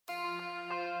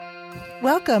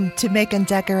Welcome to Make and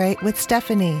Decorate with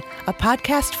Stephanie, a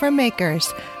podcast for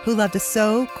makers who love to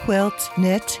sew, quilt,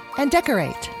 knit, and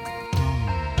decorate.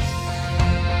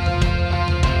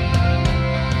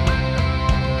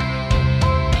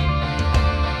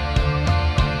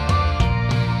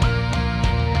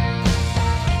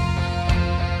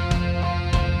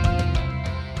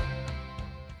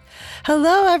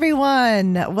 Hello,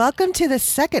 everyone. Welcome to the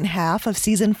second half of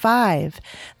Season 5.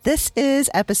 This is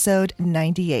episode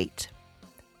 98.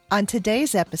 On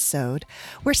today's episode,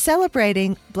 we're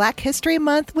celebrating Black History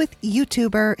Month with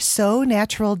YouTuber Sew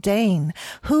Natural Dane,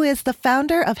 who is the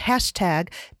founder of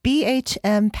hashtag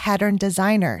BHM Pattern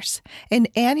Designers, an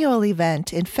annual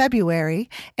event in February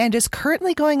and is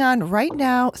currently going on right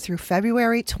now through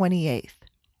February 28th.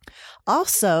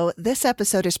 Also, this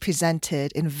episode is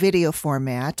presented in video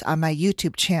format on my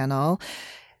YouTube channel.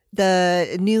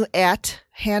 The new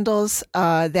handles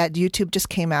that YouTube just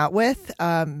came out with,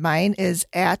 mine is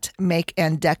at Make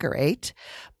and Decorate,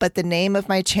 but the name of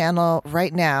my channel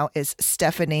right now is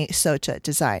Stephanie Socha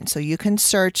Design. So you can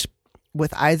search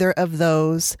with either of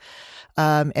those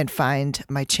and find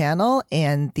my channel,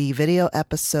 and the video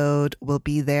episode will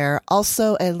be there.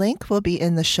 Also, a link will be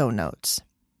in the show notes.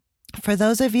 For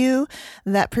those of you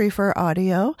that prefer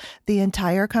audio, the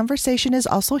entire conversation is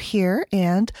also here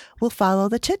and will follow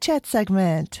the chit-chat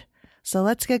segment. So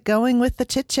let's get going with the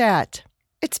chit-chat.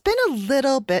 It's been a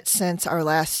little bit since our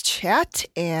last chat,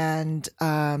 and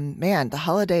man, the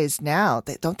holidays now,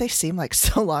 don't they seem like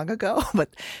so long ago? But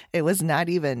it was not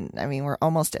even, we're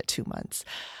almost at 2 months.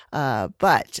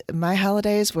 But my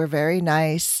holidays were very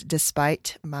nice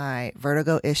despite my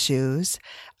vertigo issues.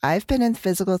 I've been in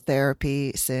physical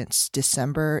therapy since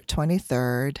December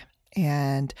 23rd,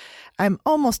 and I'm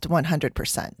almost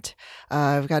 100%.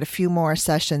 I've got a few more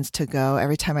sessions to go.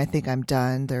 Every time I think I'm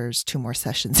done, there's 2 more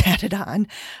sessions added on,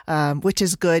 which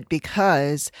is good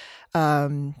because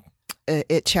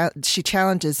she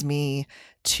challenges me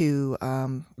to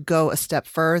go a step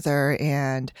further.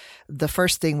 And the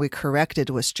first thing we corrected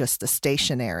was just the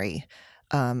stationary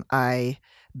eye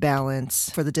balance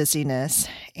for the dizziness.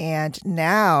 And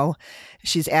now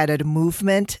she's added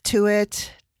movement to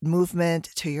it, movement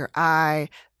to your eye,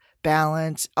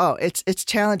 balance. Oh, it's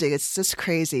challenging. It's just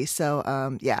crazy.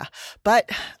 So, yeah, but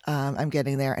I'm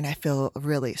getting there and I feel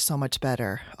really so much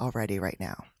better already right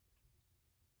now.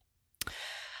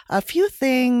 A few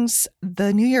things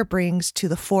the new year brings to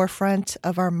the forefront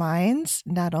of our minds,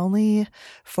 not only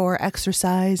for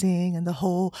exercising and the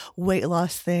whole weight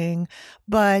loss thing,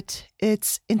 but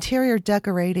it's interior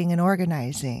decorating and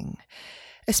organizing,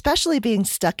 especially being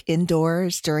stuck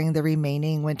indoors during the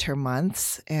remaining winter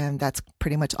months. And that's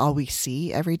pretty much all we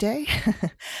see every day.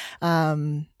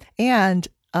 The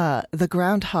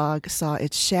groundhog saw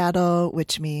its shadow,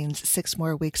 which means 6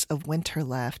 more weeks of winter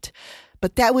left.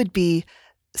 But that would be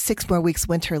 6 more weeks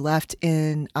winter left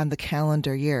on the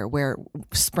calendar year, where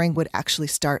spring would actually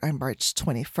start on March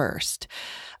 21st.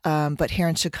 But here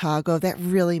in Chicago, that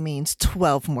really means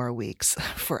 12 more weeks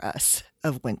for us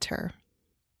of winter.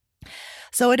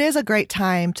 So it is a great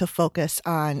time to focus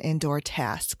on indoor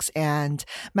tasks. And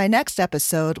my next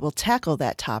episode will tackle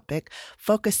that topic,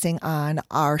 focusing on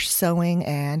our sewing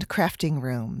and crafting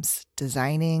rooms,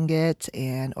 designing it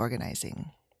and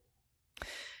organizing.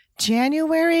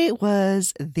 January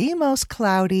was the most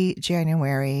cloudy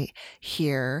January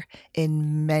here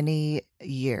in many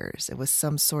years. It was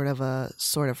some sort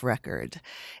of record.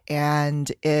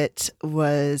 And it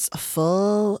was a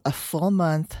full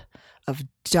month of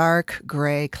dark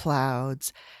gray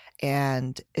clouds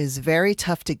and is very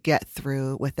tough to get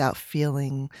through without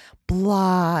feeling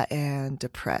blah and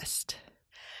depressed.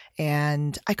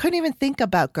 And I couldn't even think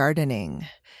about gardening.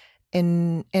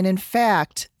 And in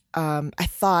fact, I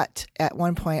thought at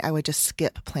one point I would just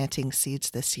skip planting seeds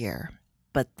this year.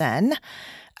 But then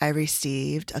I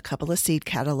received a couple of seed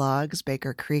catalogs,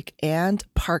 Baker Creek and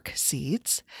Park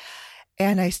Seeds,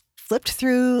 and I flipped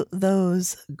through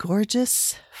those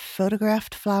gorgeous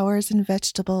photographed flowers and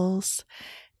vegetables,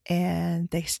 and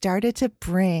they started to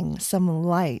bring some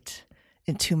light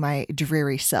into my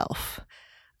dreary self,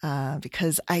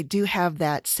 because I do have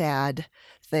that sad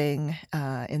thing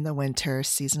in the winter,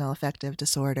 seasonal affective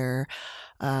disorder,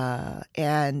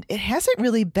 and it hasn't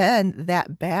really been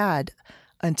that bad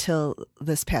until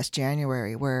this past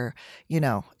January, where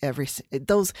it's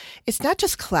not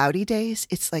just cloudy days,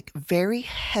 it's like very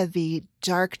heavy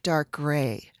dark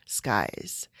gray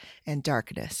skies and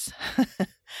darkness.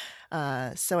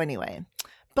 So anyway,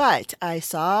 But I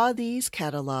saw these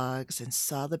catalogs and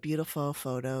saw the beautiful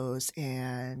photos,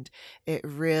 and it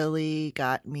really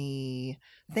got me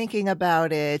thinking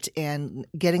about it and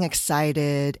getting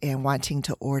excited and wanting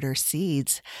to order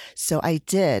seeds. So I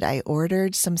did. I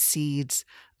ordered some seeds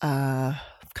a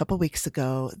couple weeks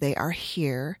ago. They are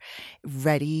here,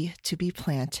 ready to be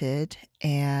planted,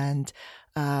 and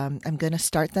I'm going to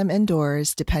start them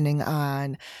indoors depending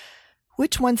on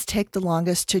which ones take the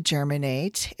longest to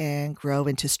germinate and grow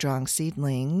into strong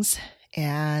seedlings.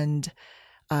 And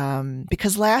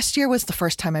because last year was the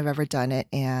first time I've ever done it.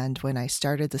 And when I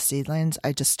started the seedlings,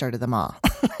 I just started them all.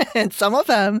 And some of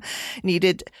them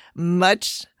needed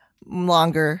much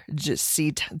longer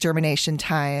seed germination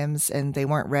times, and they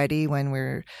weren't ready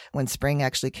when spring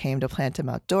actually came to plant them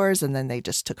outdoors, and then they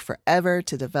just took forever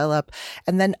to develop.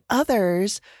 And then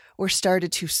others were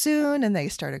started too soon and they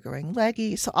started growing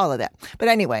leggy. So all of that. But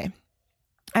anyway,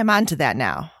 I'm on to that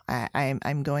now.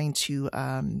 I'm going to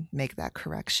make that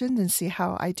correction and see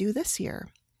how I do this year.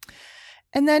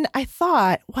 And then I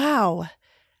thought, wow,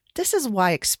 this is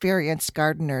why experienced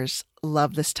gardeners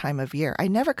love this time of year. I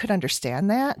never could understand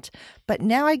that, but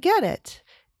now I get it.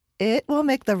 It will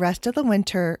make the rest of the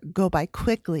winter go by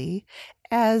quickly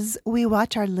as we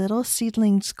watch our little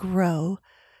seedlings grow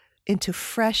into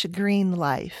fresh green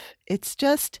life. It's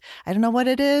just, I don't know what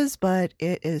it is, but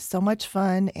it is so much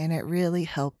fun, and it really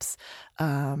helps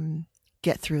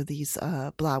get through these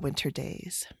blah winter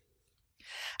days.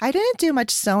 I didn't do much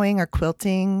sewing or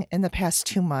quilting in the past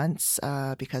 2 months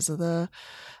because of the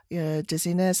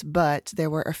dizziness, but there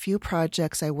were a few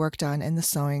projects I worked on in the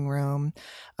sewing room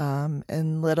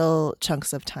in little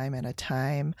chunks of time at a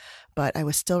time, but I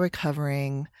was still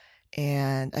recovering,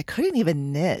 and I couldn't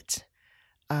even knit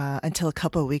until a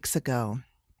couple of weeks ago.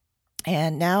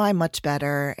 And now I'm much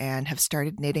better and have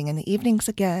started knitting in the evenings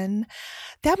again.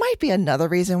 That might be another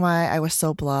reason why I was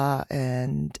so blah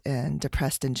and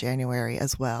depressed in January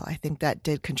as well. I think that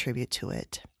did contribute to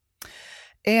it.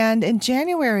 And in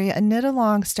January, a knit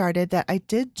along started that I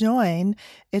did join.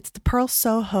 It's the Purl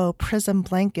Soho Prism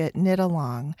Blanket knit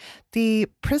along. The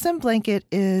Prism Blanket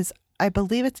is, I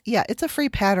believe it's a free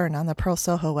pattern on the Purl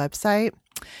Soho website.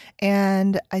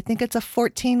 And I think it's a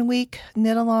 14-week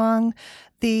knit along.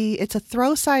 It's a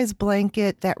throw size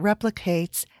blanket that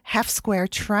replicates half square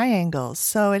triangles.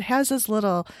 So it has this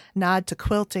little nod to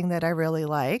quilting that I really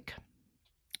like.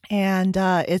 And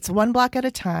it's one block at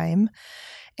a time.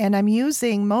 And I'm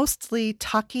using mostly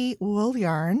Taki wool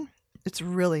yarn. It's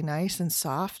really nice and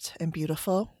soft and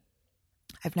beautiful.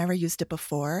 I've never used it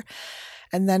before.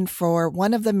 And then for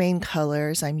one of the main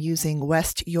colors, I'm using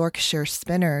West Yorkshire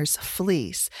Spinners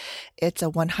fleece. It's a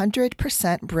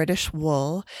 100% British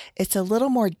wool. It's a little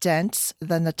more dense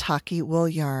than the Taki wool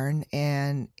yarn,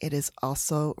 and it is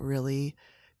also really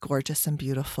gorgeous and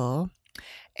beautiful.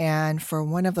 And for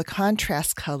one of the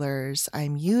contrast colors,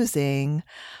 I'm using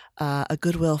a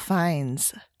Goodwill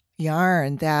Finds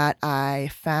yarn that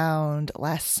I found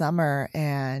last summer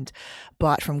and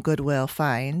bought from Goodwill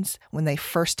Finds when they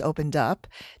first opened up.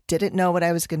 Didn't know what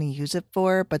I was going to use it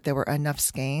for, but there were enough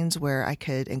skeins where I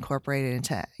could incorporate it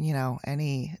into,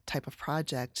 any type of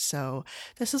project. So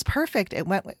this is perfect. It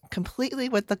went completely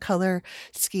with the color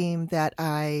scheme that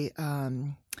I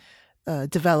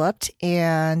developed,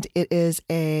 and it is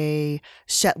a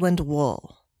Shetland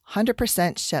wool.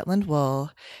 100% Shetland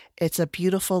wool. It's a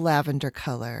beautiful lavender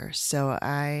color. So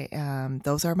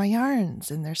those are my yarns,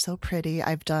 and they're so pretty.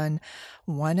 I've done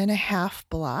 1.5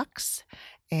 blocks,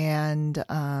 and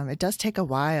it does take a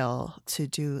while to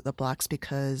do the blocks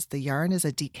because the yarn is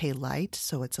a DK light,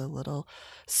 so it's a little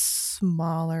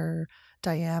smaller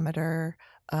diameter.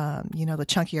 The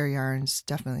chunkier yarns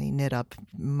definitely knit up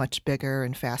much bigger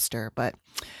and faster. But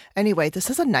anyway, this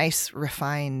is a nice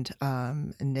refined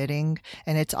knitting,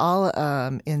 and it's all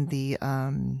in the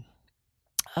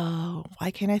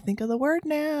why can't I think of the word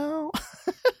now?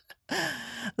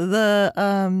 The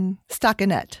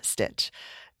stockinette stitch.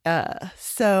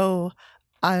 So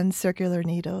on circular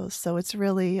needles. So it's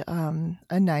really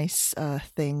a nice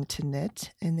thing to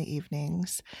knit in the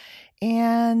evenings.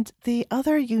 And the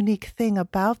other unique thing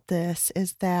about this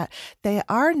is that they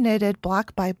are knitted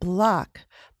block by block,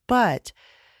 but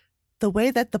the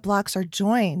way that the blocks are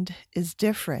joined is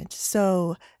different.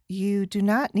 So you do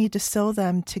not need to sew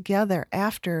them together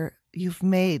after you've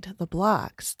made the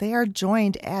blocks. They are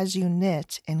joined as you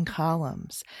knit in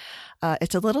columns.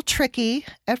 It's a little tricky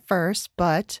at first,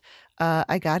 but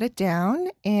I got it down,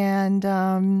 and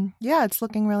it's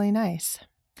looking really nice.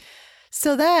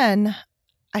 So then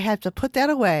I had to put that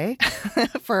away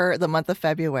for the month of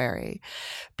February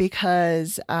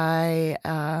because I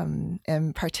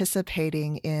am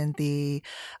participating in the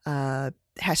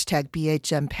hashtag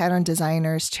BHM Pattern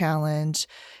Designers Challenge.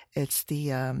 It's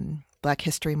the Black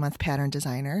History Month Pattern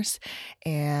Designers.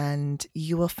 And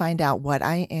you will find out what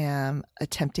I am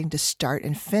attempting to start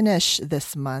and finish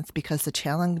this month, because the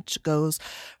challenge goes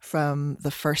from the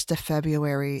 1st of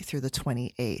February through the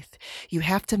 28th. You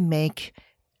have to make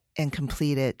and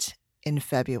complete it in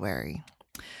February.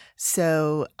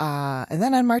 So, and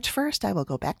then on March 1st, I will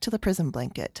go back to the prison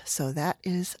blanket. So that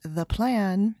is the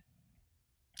plan.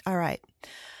 All right.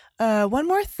 One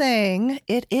more thing.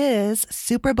 It is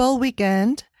Super Bowl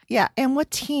weekend. Yeah. And what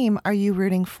team are you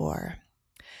rooting for?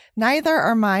 Neither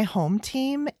are my home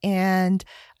team. And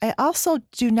I also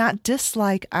do not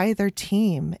dislike either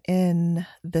team in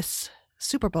this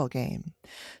Super Bowl game.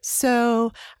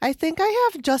 So I think I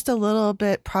have just a little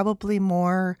bit, probably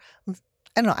more, I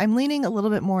don't know, I'm leaning a little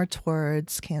bit more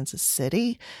towards Kansas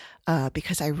City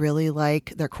because I really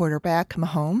like their quarterback,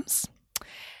 Mahomes.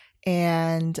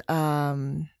 And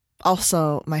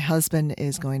also, my husband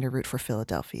is going to root for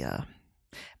Philadelphia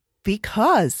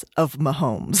because of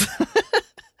Mahomes.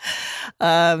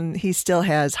 He still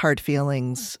has hard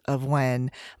feelings of when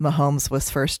Mahomes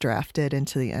was first drafted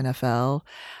into the NFL,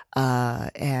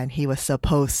 and he was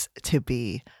supposed to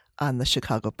be on the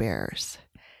Chicago Bears.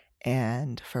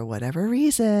 And for whatever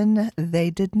reason,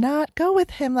 they did not go with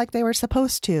him like they were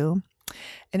supposed to.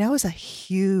 And that was a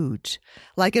huge,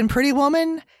 like in Pretty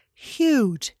Woman,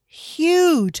 huge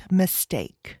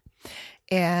mistake.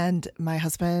 And my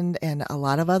husband and a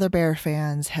lot of other Bear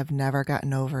fans have never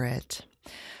gotten over it.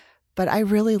 But I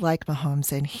really like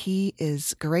Mahomes, and he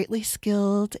is greatly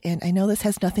skilled. And I know this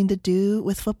has nothing to do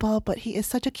with football, but he is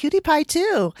such a cutie pie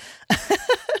too.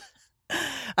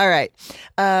 All right.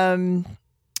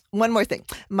 One more thing.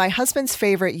 My husband's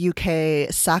favorite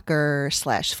UK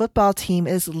soccer/football team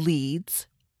is Leeds,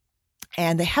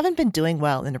 and they haven't been doing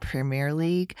well in the Premier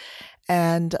League.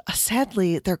 And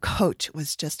sadly, their coach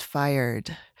was just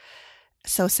fired.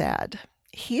 So sad.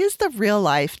 He is the real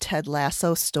life Ted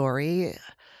Lasso story.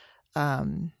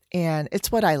 And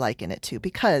it's what I liken it to,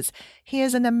 because he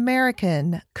is an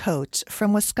American coach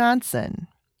from Wisconsin.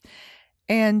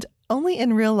 And only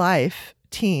in real life,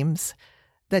 teams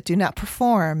that do not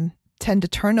perform tend to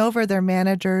turn over their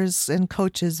managers and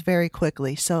coaches very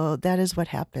quickly. So that is what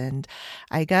happened.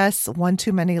 I guess one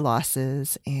too many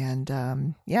losses.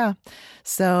 And yeah,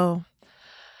 so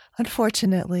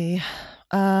unfortunately,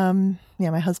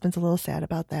 my husband's a little sad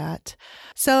about that.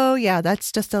 So yeah,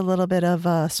 that's just a little bit of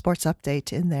a sports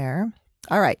update in there.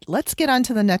 All right, let's get on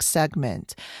to the next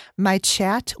segment. My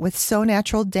chat with So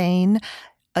Natural Dane,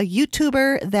 a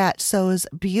YouTuber that sews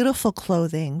beautiful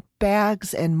clothing,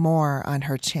 bags, and more on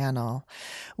her channel.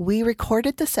 We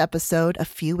recorded this episode a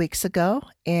few weeks ago,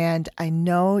 and I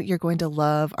know you're going to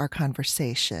love our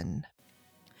conversation.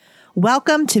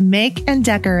 Welcome to Make and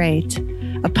Decorate,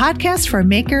 a podcast for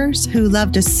makers who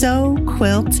love to sew,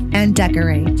 quilt, and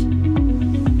decorate.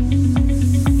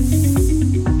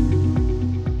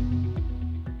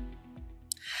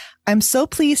 I'm so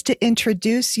pleased to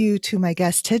introduce you to my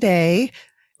guest today,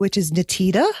 which is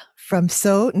Natita from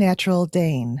So Natural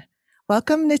Dane.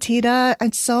 Welcome, Natita.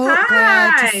 I'm so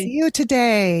glad to see you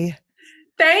today.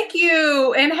 Thank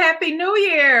you, and Happy New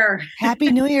Year.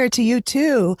 Happy New Year to you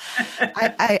too.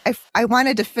 I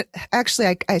wanted to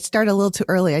actually I started a little too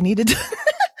early. I needed to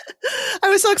I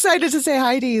was so excited to say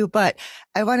hi to you, but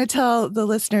I want to tell the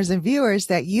listeners and viewers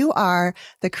that you are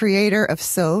the creator of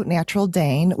So Natural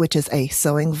Dane, which is a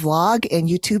sewing vlog and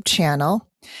YouTube channel,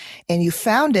 and you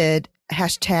founded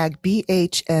hashtag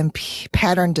BHM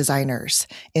Pattern Designers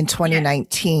in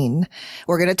 2019. Yes.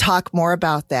 We're going to talk more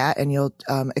about that, and you'll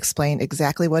explain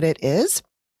exactly what it is.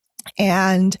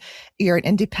 And you're an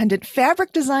independent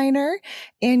fabric designer,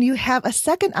 and you have a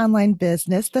second online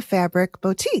business, The Fabric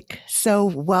Boutique. So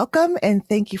welcome, and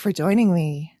thank you for joining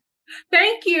me.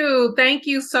 Thank you. Thank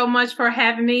you so much for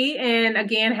having me. And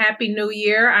again, Happy New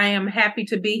Year. I am happy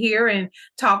to be here and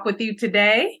talk with you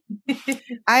today.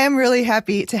 I am really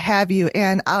happy to have you.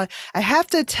 And I have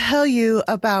to tell you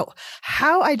about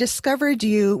how I discovered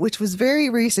you, which was very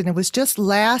recent. It was just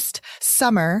last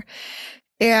summer.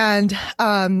 And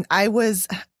I was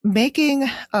making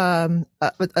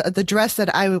the dress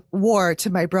that I wore to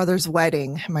my brother's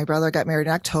wedding. My brother got married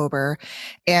in October.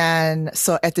 And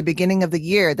so at the beginning of the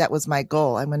year, that was my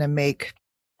goal. I'm going to make,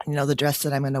 the dress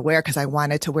that I'm going to wear, because I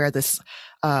wanted to wear this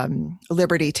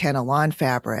Liberty Tana lawn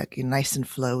fabric, nice and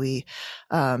flowy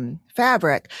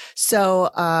fabric.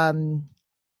 So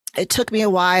it took me a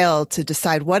while to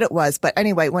decide what it was. But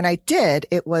anyway, when I did,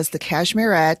 it was the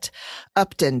Cashmerette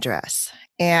Upton dress.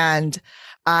 And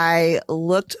I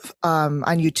looked on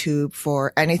YouTube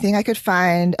for anything I could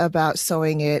find about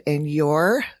sewing it, and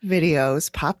your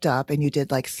videos popped up, and you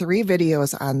did like 3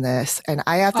 videos on this. And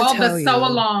I have to tell you, sew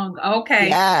along. Okay.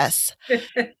 Yes.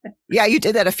 Yeah, you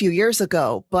did that a few years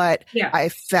ago, but yeah. I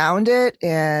found it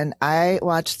and I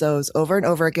watched those over and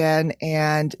over again.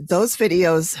 And those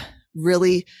videos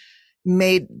really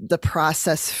made the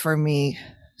process for me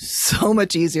so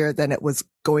much easier than it was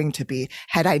going to be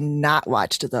had I not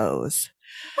watched those.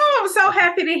 Oh, I'm so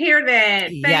happy to hear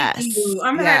that. Thank you.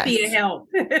 I'm happy to help.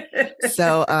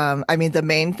 So, I mean, the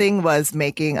main thing was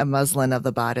making a muslin of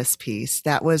the bodice piece.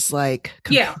 That was like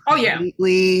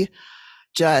completely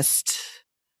just,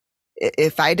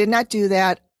 if I did not do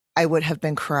that, I would have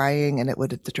been crying and it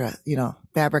would have, the dress,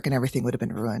 fabric and everything would have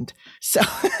been ruined. So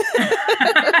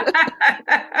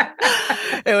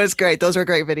it was great. Those were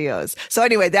great videos. So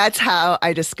anyway, that's how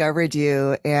I discovered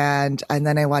you. And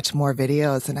then I watched more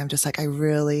videos and I'm just like, I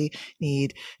really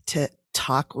need to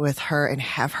talk with her and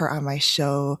have her on my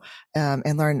show,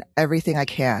 and learn everything I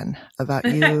can about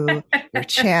you, your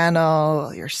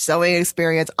channel, your sewing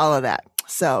experience, all of that.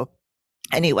 So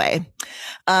anyway,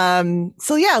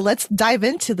 so yeah, let's dive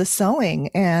into the sewing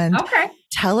and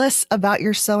tell us about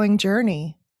your sewing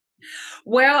journey.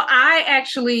 Well, I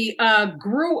actually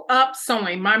grew up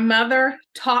sewing. My mother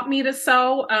taught me to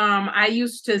sew. I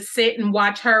used to sit and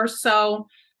watch her sew.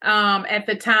 At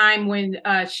the time when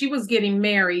she was getting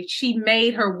married, she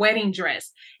made her wedding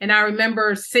dress. And I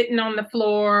remember sitting on the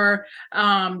floor,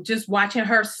 just watching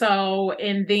her sew.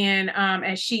 And then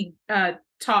as she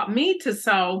taught me to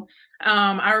sew,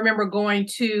 I remember going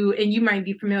to, and you might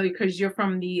be familiar because you're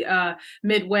from the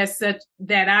Midwest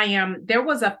that I am. There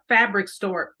was a fabric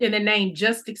store, and the name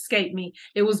just escaped me.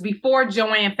 It was before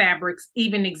Joann Fabrics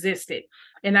even existed.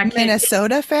 And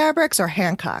Minnesota Fabrics or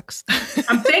Hancock's?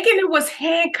 I'm thinking it was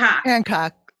Hancock.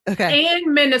 Hancock. Okay.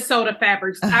 And Minnesota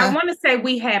Fabrics. I want to say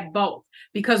we had both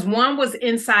because one was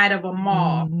inside of a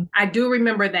mall. Mm-hmm. I do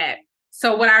remember that.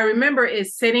 So what I remember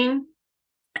is sitting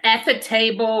at the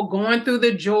table, going through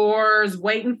the drawers,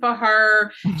 waiting for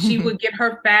her. She would get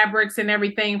her fabrics and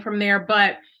everything from there.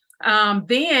 But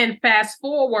then fast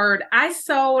forward, I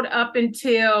sewed up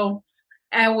until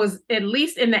I was at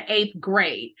least in the 8th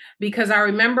grade, because I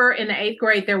remember in the 8th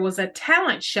grade, there was a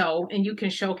talent show and you can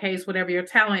showcase whatever your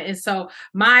talent is. So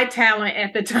my talent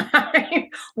at the time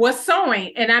was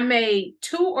sewing, and I made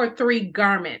 2 or 3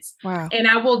 garments. Wow. And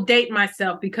I will date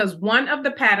myself because one of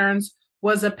the patterns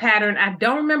was a pattern. I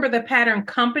don't remember the pattern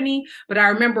company, but I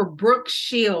remember Brooke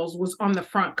Shields was on the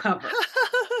front cover.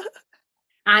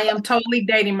 I am totally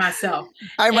dating myself.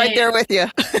 I'm right there with you.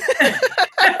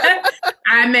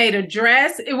 I made a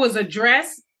dress. It was a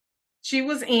dress she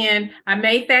was in. I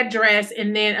made that dress.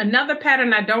 And then another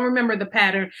pattern, I don't remember the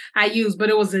pattern I used, but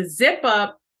it was a zip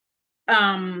up,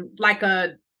 like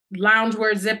a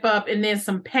loungewear zip up, and then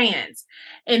some pants.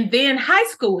 And then high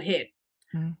school hit.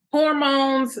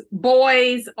 Hormones,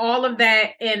 boys, all of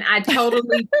that. And I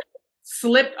totally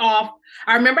slipped off.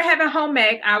 I remember having home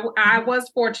ec. I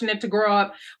was fortunate to grow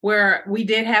up where we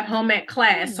did have home ec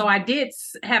class. So I did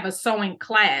have a sewing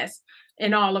class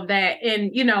and all of that.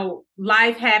 And,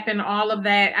 life happened, all of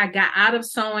that. I got out of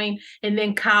sewing, and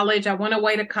then college. I went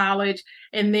away to college,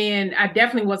 and then I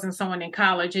definitely wasn't sewing in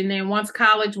college. And then once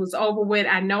college was over with,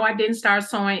 I know I didn't start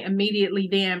sewing immediately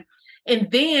then.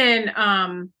 And then,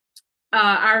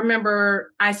 I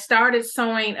remember I started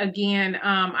sewing again.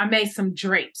 I made some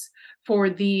drapes for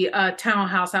the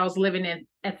townhouse I was living in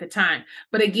at the time.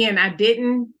 But again, I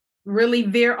didn't really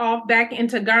veer off back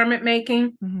into garment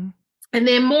making. Mm-hmm. And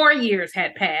then more years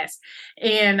had passed.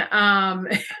 And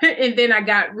and then I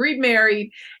got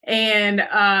remarried and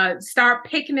start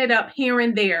picking it up here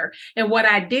and there. And what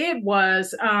I did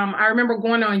was I remember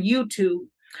going on YouTube.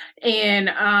 And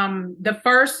the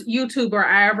first YouTuber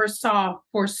I ever saw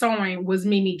for sewing was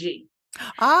Mimi G.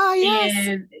 Ah, yes.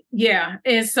 And yeah.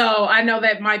 And so I know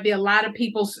that might be a lot of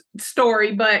people's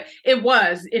story, but it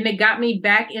was, and it got me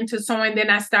back into sewing. Then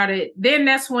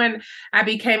that's when I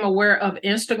became aware of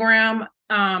Instagram.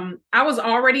 I was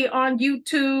already on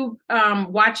YouTube,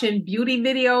 watching beauty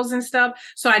videos and stuff.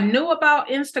 So I knew about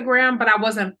Instagram, but I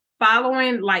wasn't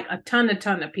following like a ton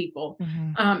of people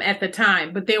at the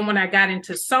time. But then when I got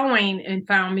into sewing and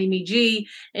found Mimi G,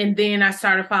 and then I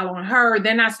started following her,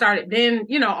 then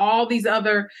all these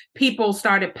other people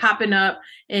started popping up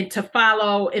and to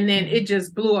follow. And then it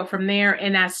just blew up from there.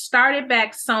 And I started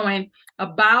back sewing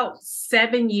about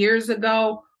 7 years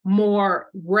ago, more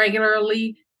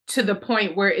regularly, to the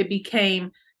point where it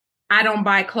became, I don't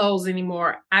buy clothes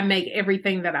anymore. I make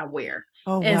everything that I wear.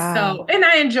 Oh, And wow. so, and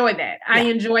I enjoy that. I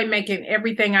Yeah. enjoy making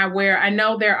everything I wear. I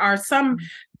know there are some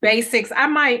basics I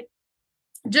might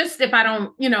just if I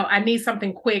don't, I need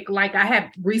something quick. Like I have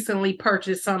recently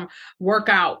purchased some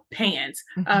workout pants,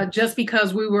 Mhm. just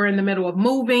because we were in the middle of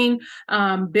moving,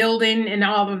 building, and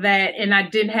all of that, and I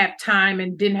didn't have time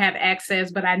and didn't have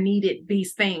access, but I needed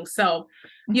these things. So,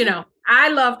 Mhm. I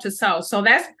love to sew. So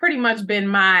that's pretty much been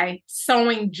my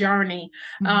sewing journey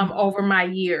Mhm. over my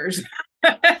years.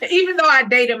 Even though I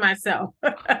dated myself.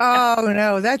 Oh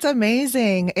no, that's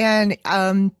amazing. And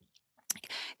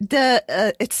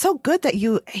the it's so good that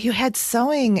you had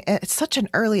sewing at such an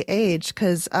early age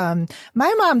because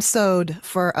my mom sewed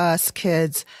for us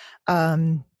kids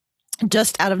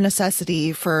just out of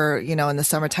necessity for, in the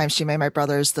summertime she made my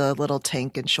brothers the little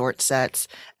tank and short sets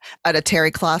out of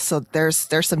terry cloth. So there's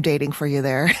some dating for you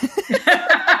there.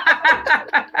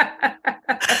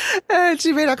 And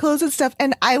she made our clothes and stuff.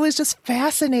 And I was just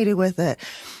fascinated with it.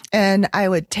 And I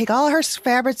would take all her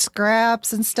fabric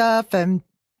scraps and stuff and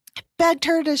begged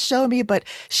her to show me, but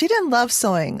she didn't love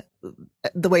sewing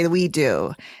the way we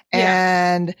do.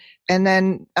 Yeah. And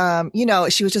then,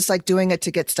 she was just like doing it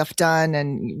to get stuff done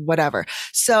and whatever.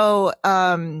 So,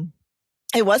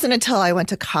 it wasn't until I went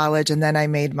to college and then I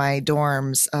made my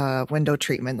dorms window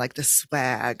treatment, like the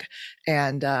swag,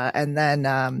 and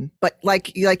then but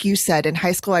like you said, in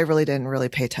high school I really didn't really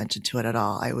pay attention to it at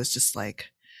all. I was just like,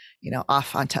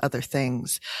 off onto other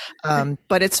things.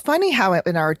 But it's funny how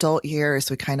in our adult years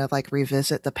we kind of like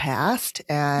revisit the past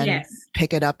and Yes.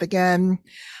 pick it up again.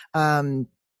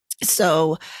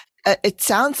 So it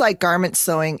sounds like garment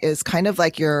sewing is kind of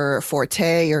like your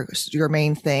forte, your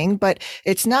main thing, but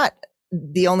it's not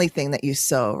the only thing that you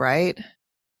sew, right?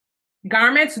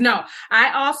 Garments? No.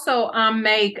 I also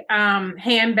make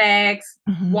handbags,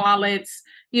 Mm-hmm. wallets.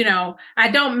 I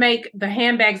don't make the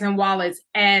handbags and wallets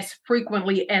as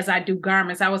frequently as I do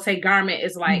garments. I would say garment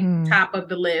is like Mm-hmm. top of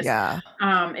the list. Yeah.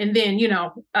 And then,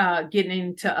 getting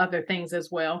into other things as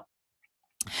well.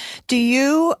 Do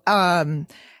you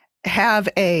have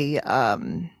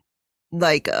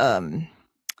like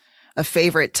a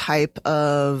favorite type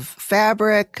of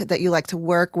fabric that you like to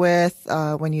work with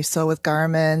when you sew with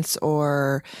garments,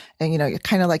 or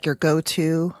kind of like your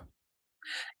go-to?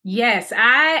 Yes,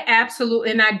 I absolutely,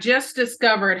 and I just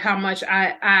discovered how much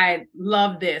I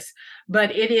love this, but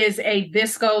it is a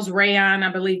viscose rayon.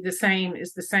 I believe the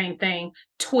same thing.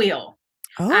 Twill.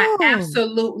 I Oh.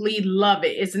 absolutely love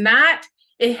it.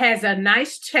 It has a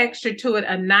nice texture to it,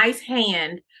 a nice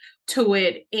hand to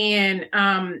it, and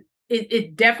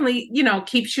it definitely,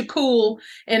 keeps you cool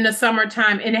in the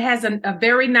summertime. And it has a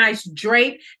very nice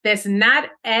drape that's not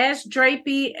as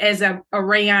drapey as a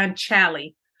rayon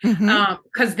challis. Mm-hmm.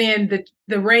 Because then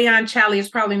the rayon challis is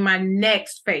probably my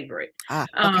next favorite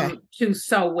Okay. to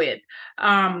sew with.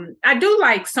 I do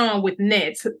like sewing with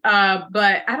knits,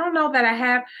 but I don't know that I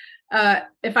have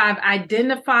if I've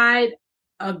identified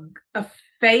a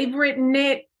favorite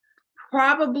knit.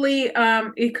 Probably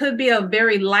it could be a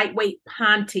very lightweight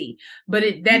ponte, but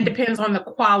that depends on the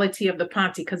quality of the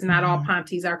ponte, because not all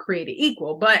pontes are created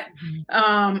equal, but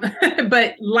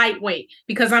but lightweight,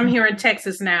 because I'm here in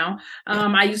Texas now.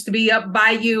 I used to be up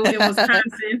by you in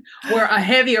Wisconsin where a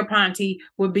heavier ponte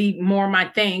would be more my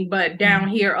thing, but down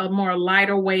here a more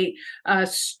lighter weight,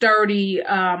 sturdy,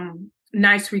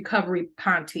 nice recovery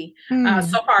ponte.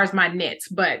 So far as my knits,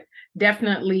 but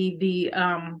definitely the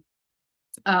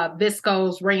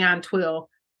viscose rayon twill.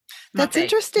 That's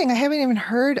interesting. I haven't even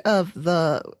heard of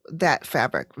that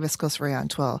fabric, viscose rayon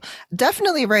twill.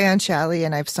 Definitely rayon challis,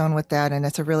 and I've sewn with that, and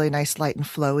it's a really nice, light and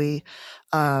flowy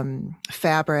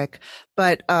fabric.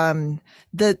 But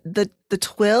the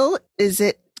twill, is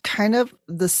it kind of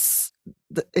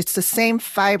it's the same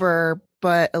fiber,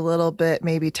 but a little bit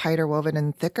maybe tighter woven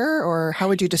and thicker, or how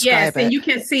would you describe it? And you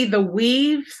can see the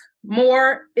weaves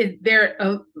more. They're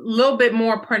a little bit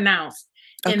more pronounced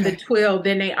in the twill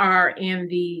than they are in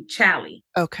the challis.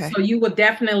 Okay. So you will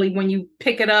definitely, when you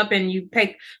pick it up and you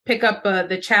pick up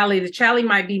the challis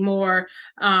might be more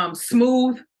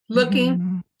smooth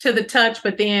looking to the touch,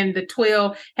 but then the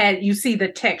twill you see the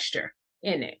texture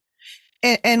in it.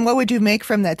 And what would you make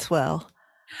from that twill?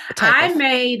 I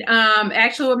made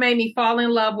actually what made me fall in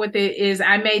love with it is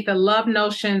I made the Love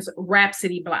Notions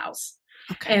Rhapsody blouse.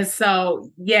 Okay. And so,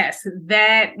 yes,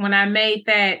 that when I made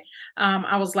that,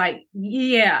 I was like,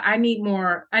 yeah, I need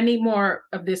more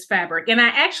of this fabric. And I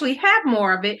actually have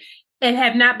more of it and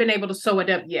have not been able to sew it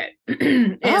up yet.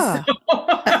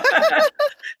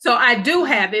 So I do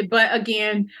have it. But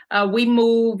again, we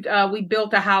moved, we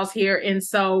built a house here. And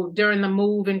so during the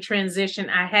move and transition,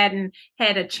 I hadn't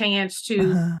had a chance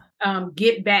to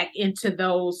get back into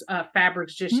those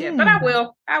fabrics just yet, but I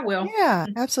will. Yeah,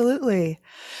 absolutely.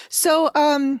 So,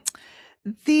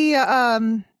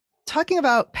 talking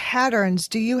about patterns,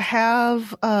 do you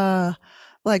have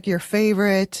like your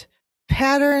favorite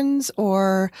patterns,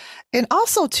 and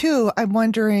also too, I'm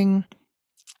wondering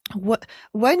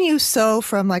when you sew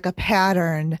from like a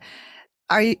pattern,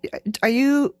 are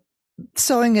you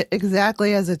sewing it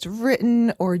exactly as it's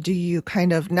written, or do you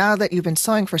kind of, now that you've been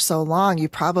sewing for so long, you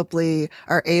probably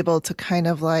are able to kind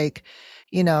of like,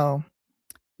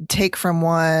 take from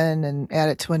one and add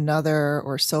it to another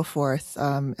or so forth?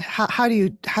 How do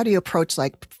you approach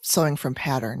like sewing from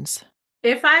patterns?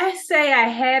 If I say I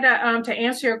had to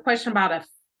answer your question about a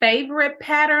favorite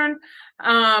pattern,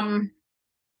 I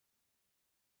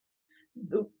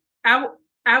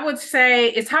would say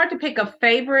it's hard to pick a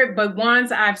favorite, but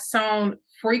ones I've sewn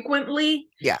frequently.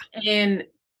 Yeah. And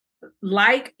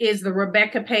like is the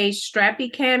Rebecca Page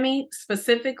Strappy Cami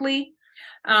specifically.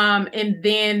 And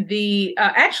then the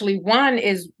actually one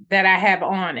is that I have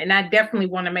on, and I definitely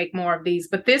want to make more of these,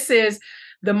 but this is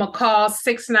the McCall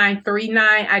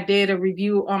 6939. I did a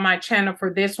review on my channel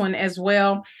for this one as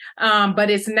well.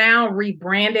 But it's now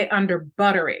rebranded under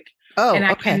Butterick. Oh, and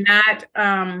I okay.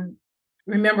 cannot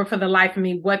remember for the life of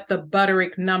me what the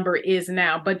Butterick number is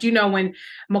now. But when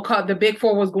McCall, the Big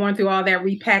Four, was going through all that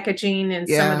repackaging, and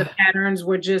some of the patterns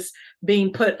were just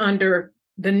being put under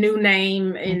the new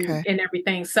name and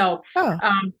everything. So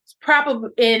probably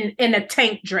in a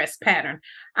tank dress pattern.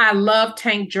 I love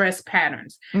tank dress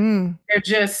patterns. They're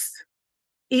just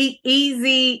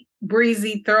easy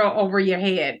breezy, throw over your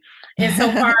head. And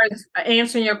so far as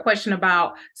answering your question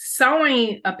about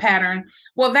sewing a pattern,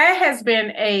 well, that has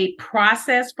been a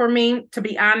process for me, to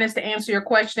be honest, to answer your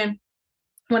question.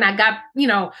 When I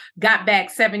got back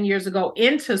 7 years ago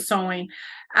into sewing,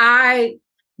 I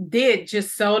did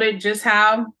just sewed it just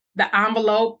how the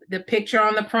envelope, the picture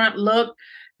on the front looked,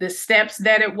 the steps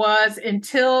that it was,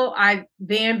 until I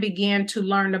then began to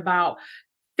learn about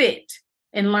fit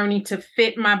and learning to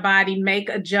fit my body, make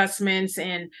adjustments,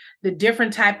 and the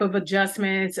different type of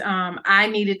adjustments I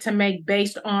needed to make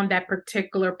based on that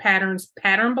particular pattern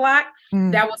block.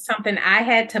 That was something I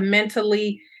had to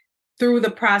mentally, through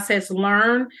the process,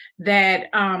 learn that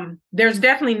there's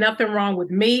definitely nothing wrong with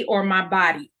me or my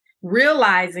body.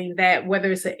 Realizing that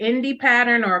whether it's an indie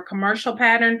pattern or a commercial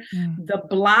pattern, the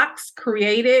blocks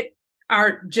created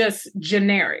are just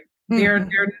generic.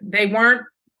 They weren't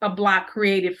a block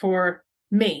created for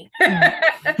me.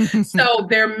 So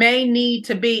there may need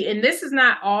to be, and this is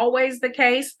not always the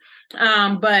case,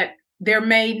 but there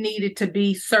may needed to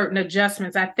be certain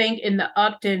adjustments. I think in the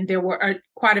Upton, there were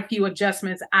quite a few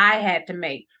adjustments I had to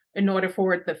make in order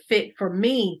for it to fit for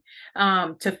me,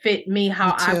 to fit me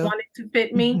how I wanted to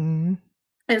fit me.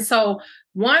 And so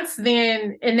once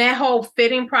then, and that whole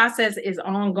fitting process is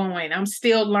ongoing. I'm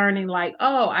still learning, like,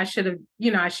 oh, I should have,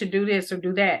 I should do this or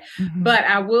do that. But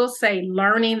I will say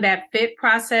learning that fit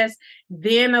process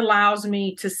then allows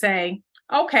me to say,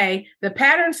 okay, the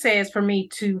pattern says for me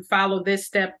to follow this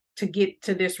step to get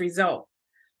to this result.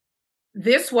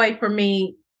 This way for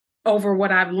me, over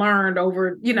what I've learned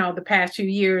over, the past few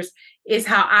years, is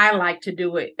how I like to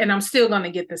do it. And I'm still going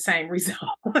to get the same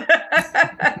result.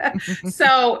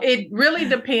 So it really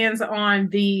depends on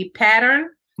the pattern.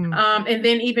 And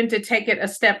then even to take it a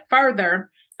step further,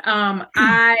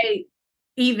 I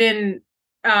even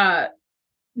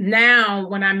now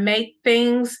when I make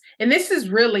things, and this is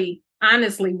really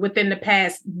honestly within the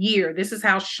past year, this is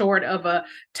how short of a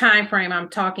time frame I'm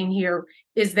talking here,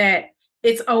 is that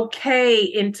it's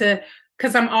okay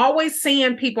because I'm always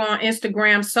seeing people on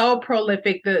Instagram so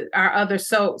prolific, our other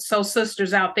so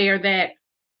sisters out there, that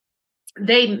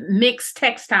they mix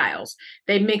textiles.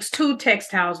 They mix two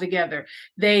textiles together.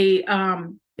 They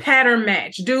pattern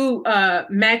match, do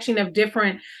matching of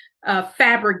different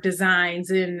fabric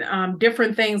designs and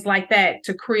different things like that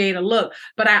to create a look.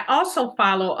 But I also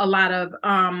follow a lot of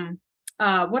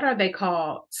what are they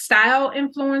called? Style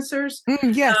influencers.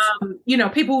 Yes.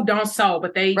 People who don't sew,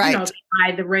 but they, they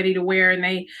buy the ready to wear and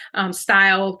they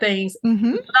style things.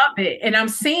 Love it. And I'm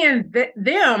seeing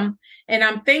them and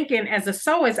I'm thinking, as a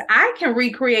sewist, I can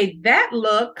recreate that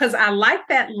look because I like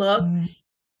that look,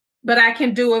 but I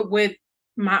can do it with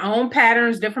my own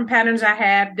patterns, different patterns I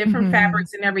have, different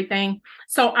fabrics and everything.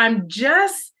 So I'm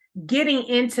just getting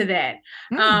into that.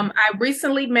 I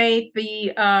recently made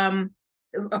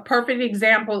a perfect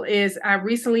example is I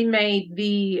recently made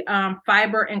the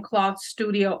Fiber and Cloth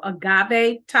Studio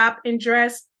Agave top and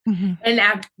dress. And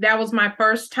that was my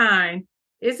first time.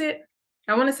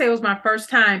 I want to say it was my first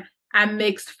time I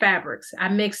mixed fabrics. I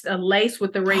mixed a lace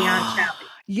with the rayon challis.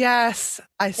 Yes,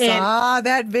 I And saw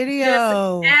that just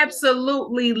video.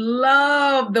 absolutely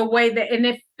love the way that, and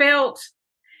it felt,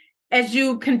 as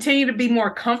you continue to be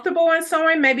more comfortable in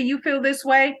sewing, maybe you feel this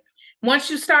way. Once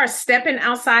you start stepping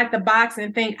outside the box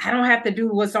and think, I don't have to do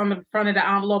what's on the front of the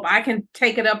envelope, I can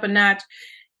take it up a notch.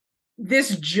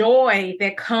 This joy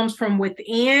that comes from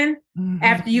within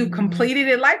after you completed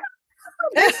it, like, oh,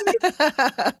 this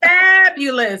is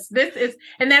fabulous. This is,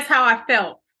 and that's how I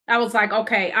felt. I was like,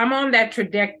 okay, I'm on that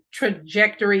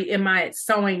trajectory in my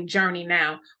sewing journey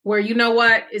now, where you know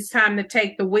what? It's time to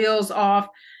take the wheels off,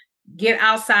 get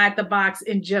outside the box,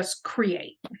 and just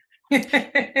create.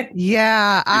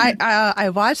 Yeah, I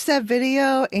watched that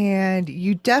video, and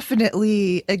you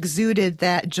definitely exuded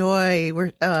that joy.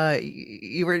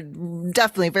 You were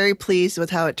definitely very pleased with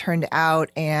how it turned out,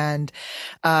 and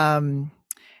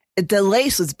the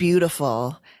lace was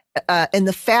beautiful, and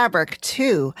the fabric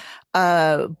too.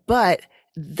 But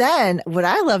then what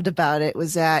I loved about it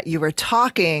was that you were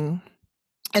talking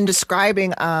and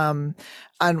describing on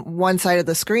one side of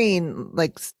the screen,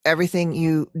 like everything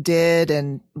you did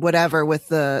and whatever with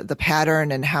the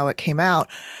pattern and how it came out.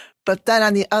 But then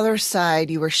on the other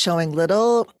side, you were showing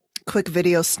little quick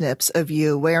video snips of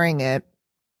you wearing it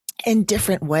in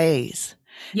different ways.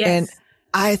 Yes. And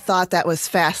I thought that was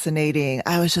fascinating.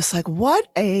 I was just like, what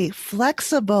a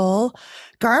flexible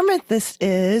garment this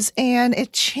is. And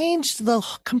it changed the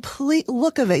complete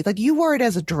look of it. Like, you wore it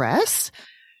as a dress.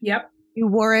 Yep. You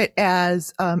wore it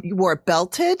as, you wore it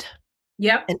belted.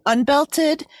 Yep. And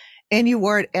unbelted. And you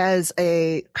wore it as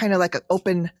a kind of like an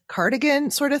open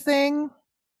cardigan sort of thing.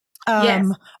 Yes.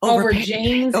 Over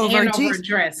jeans and over a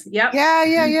dress. Yep.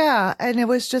 Yeah. And it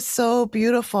was just so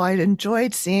beautiful. I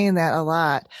enjoyed seeing that a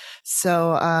lot.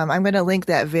 So I'm going to link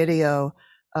that video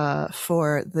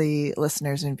for the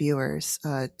listeners and viewers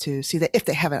to see that if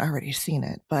they haven't already seen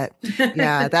it. But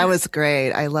yeah, that was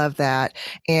great. I love that.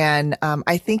 And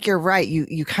I think you're right.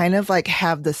 You kind of like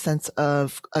have the sense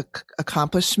of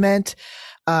accomplishment,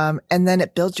 and then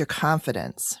it builds your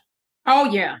confidence. Oh,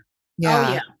 yeah. Yeah.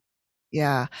 Oh, yeah.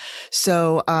 Yeah.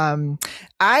 So,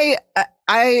 I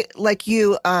like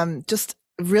you, just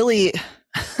really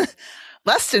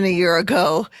less than a year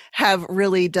ago have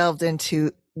really delved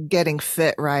into getting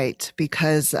fit right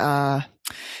because,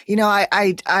 you know,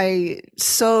 I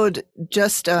sewed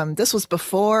just, this was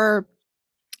before,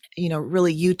 you know,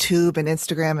 really YouTube and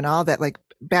Instagram and all that, like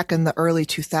back in the early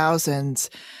 2000s.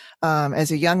 As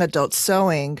a young adult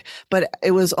sewing, but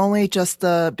it was only just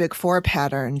the big four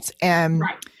patterns. And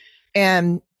right.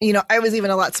 And, you know, I was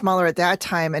even a lot smaller at that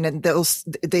time, and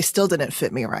they still didn't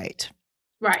fit me right.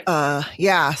 Right.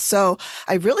 Yeah. So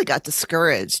I really got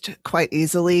discouraged quite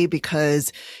easily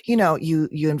because, you know, you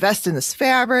invest in this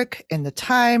fabric and the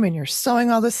time and you're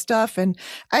sewing all this stuff. And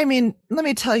I mean, let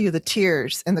me tell you, the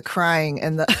tears and the crying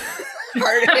and the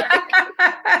heartache.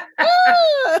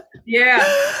 Yeah.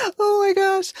 Oh my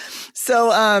gosh.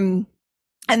 So,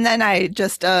 and then I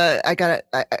just, I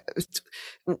was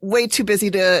way too busy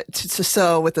to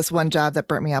sew with this one job that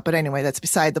burnt me out. But anyway, that's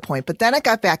beside the point. But then I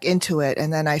got back into it,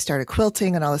 and then I started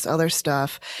quilting and all this other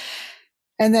stuff.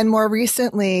 And then more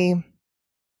recently,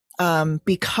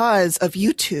 because of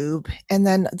YouTube, and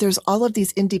then there's all of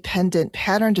these independent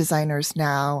pattern designers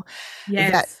now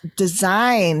that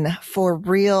design for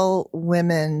real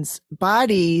women's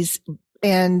bodies.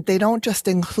 And they don't just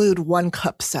include one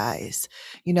cup size.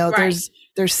 You know,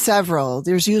 there's several.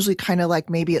 There's usually kind of like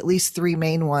maybe at least three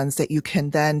main ones that you can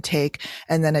then take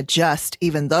and then adjust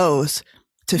even those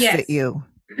to fit you.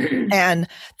 And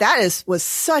that was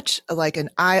such like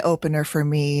an eye opener for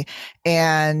me.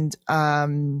 And,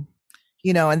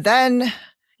 you know, and then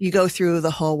you go through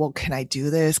the whole, well, can I do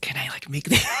this? Can I like make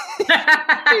this?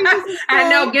 I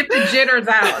know, get the jitters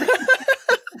out.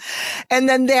 And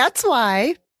then that's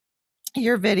why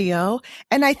your video,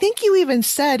 and I think you even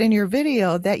said in your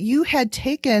video that you had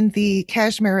taken the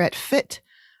Cashmerette Fit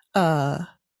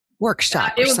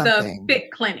workshop or something. It was the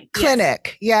Fit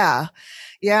clinic. Yeah.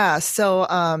 So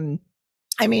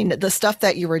I mean, the stuff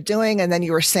that you were doing, and then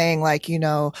you were saying like, you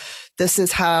know, this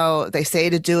is how they say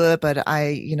to do it, but I,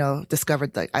 you know,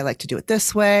 discovered that I like to do it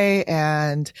this way.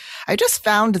 And I just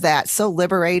found that so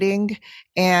liberating,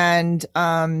 and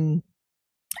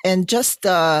just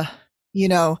you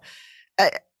know,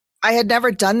 I had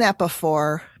never done that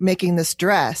before, making this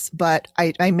dress, but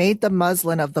I made the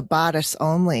muslin of the bodice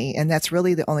only. And that's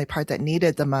really the only part that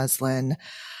needed the muslin.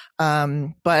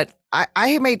 But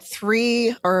I made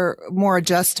 3 or more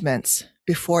adjustments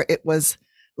before it was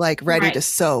like ready to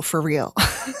sew for real.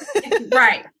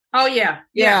 Right. Oh yeah.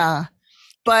 Yeah.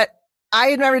 But I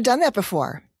had never done that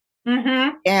before.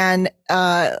 Mm-hmm. And,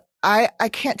 I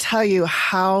can't tell you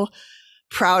how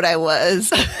proud I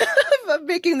was of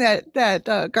making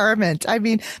that garment. I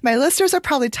mean, my listeners are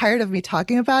probably tired of me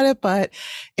talking about it, but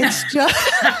it's just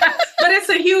but it's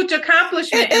a huge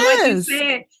accomplishment. It and like is. you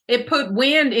said, it put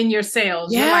wind in your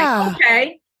sails. Yeah. You're like,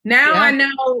 okay, now I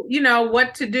know,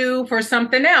 what to do for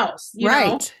something else.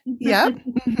 Right. Yep.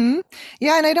 Mm-hmm.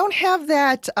 Yeah. And I don't have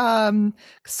that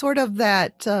sort of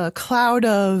that cloud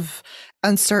of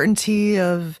uncertainty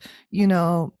of,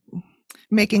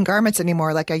 making garments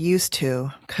anymore like I used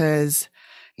to, because,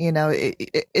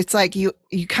 it's like you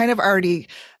kind of already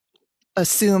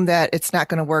assume that it's not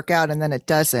going to work out and then it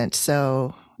doesn't.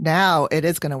 So now it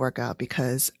is going to work out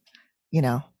because,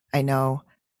 I know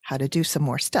how to do some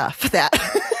more stuff that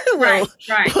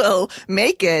will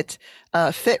make it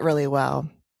fit really well.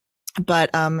 But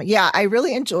I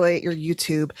really enjoy your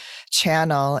YouTube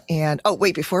channel. And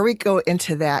before we go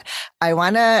into that, I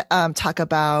want to talk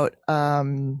about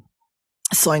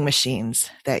sewing machines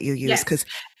that you use, because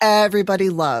everybody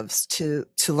loves to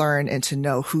learn and to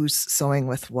know who's sewing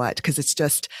with what, because it's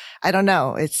just, I don't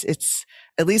know, it's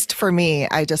at least for me,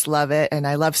 I just love it. And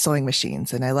I love sewing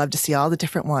machines and I love to see all the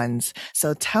different ones.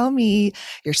 So tell me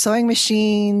your sewing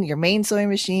machine, your main sewing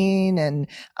machine, and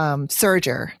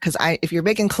serger, because if you're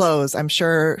making clothes, I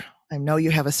know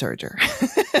you have a serger.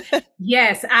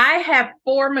 Yes, I have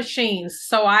 4 machines.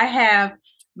 So I have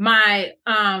my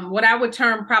what I would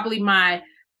term probably my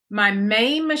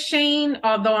main machine,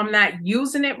 although I'm not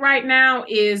using it right now,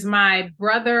 is my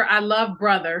Brother. I love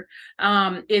Brother.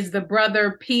 Is the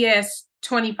Brother PS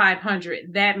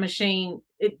 2500. That machine,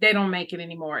 they don't make it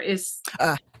anymore. It's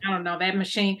I don't know. That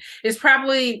machine is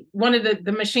probably one of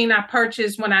the machine I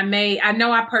purchased when I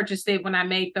know I purchased it when I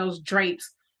made those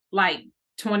drapes like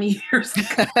 20 years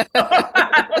ago.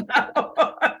 I don't know.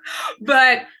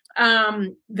 But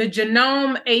the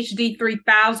Genome HD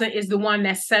 3000 is the one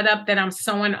that's set up that I'm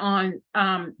sewing on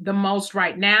the most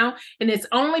right now. And it's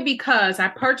only because I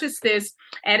purchased this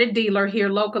at a dealer here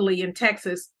locally in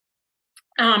Texas.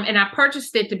 And I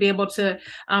purchased it to be able to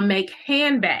make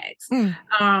handbags,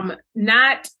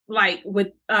 not like with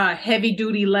heavy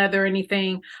duty leather or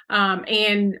anything.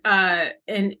 And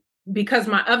because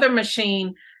my other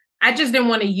machine, I just didn't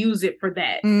want to use it for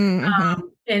that. Mm-hmm.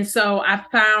 And so I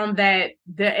found that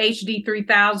the HD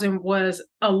 3000 was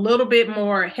a little bit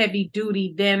more heavy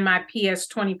duty than my PS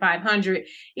 2500,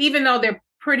 even though they're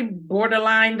pretty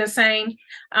borderline the same.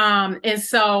 And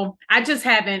so I just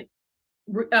haven't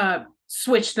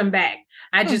switch them back.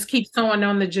 I just keep sewing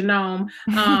on the Genome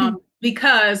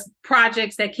because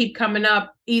projects that keep coming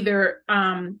up either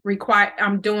require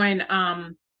I'm doing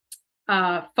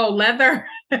faux leather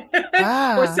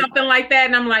or something like that.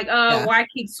 And I'm like, why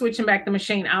keep switching back the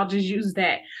machine? I'll just use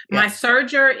that. My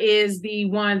serger is the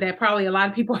one that probably a lot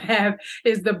of people have,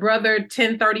 is the Brother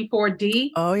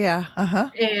 1034D. Oh yeah.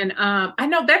 And I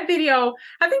know that video,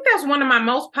 I think that's one of my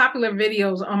most popular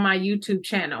videos on my YouTube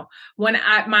channel. When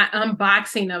my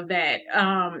unboxing of that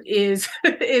is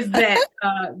that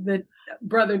the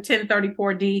Brother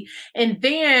 1034D. And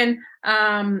then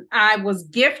I was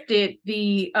gifted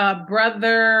the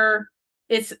Brother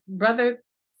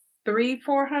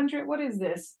 3400. What is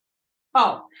this?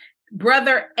 Oh,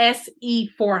 Brother SE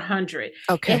 400.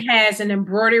 Okay. It has an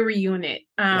embroidery unit.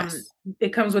 It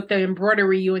comes with the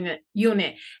embroidery unit.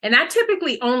 And I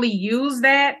typically only use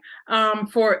that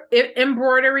for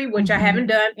embroidery, which I haven't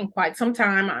done in quite some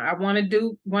time. I want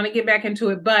to get back into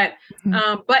it, but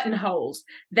buttonholes,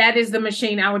 that is the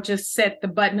machine. I would just set the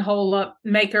buttonhole up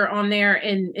maker on there.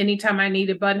 And anytime I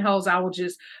needed buttonholes, I will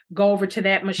just go over to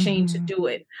that machine to do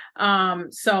it.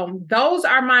 So those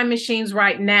are my machines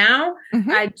right now.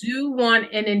 I do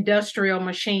want an industrial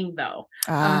machine though.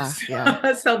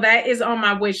 So that is on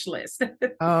my wish list.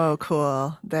 Oh,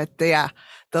 cool.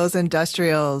 Those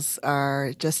industrials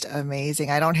are just amazing.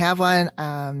 I don't have one.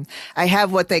 I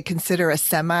have what they consider a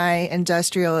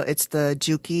semi-industrial. It's the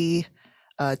Juki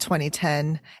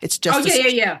 2010. It's just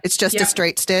It's just a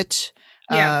straight stitch.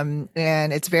 And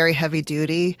it's very heavy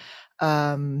duty.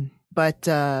 But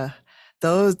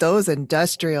those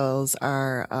industrials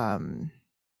are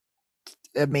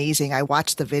amazing. I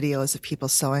watched the videos of people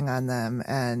sewing on them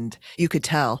and you could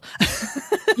tell.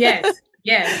 Yes.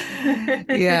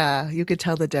 Yeah, you could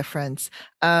tell the difference.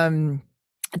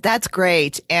 That's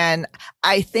great. And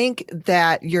I think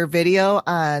that your video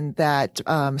on that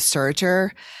serger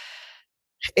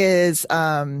is,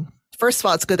 first of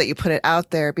all, it's good that you put it out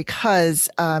there because,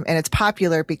 and it's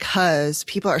popular because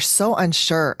people are so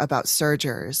unsure about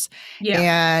sergers. Yeah.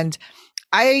 And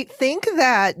I think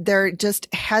that there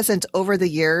just hasn't over the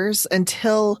years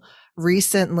until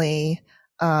recently,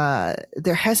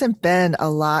 there hasn't been a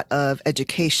lot of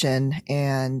education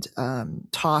and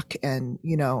talk and,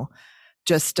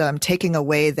 just taking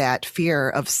away that fear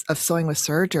of sewing with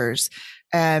sergers.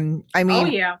 And I mean, oh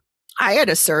yeah, I had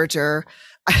a serger.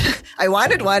 I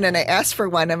wanted one and I asked for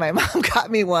one and my mom got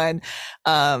me one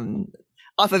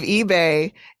off of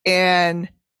eBay, and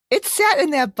it sat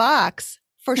in that box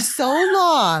for so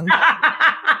long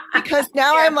because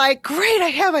now I'm like, great, I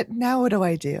have it. Now what do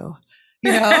I do?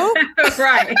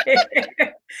 Right.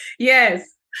 Yes.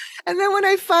 And then when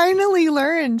I finally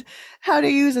learned how to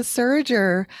use a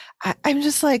serger, I'm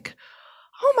just like,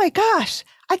 oh my gosh,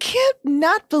 I can't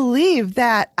not believe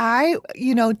that I,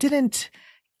 didn't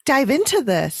dive into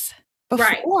this before.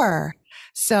 Right.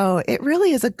 So it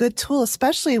really is a good tool,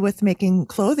 especially with making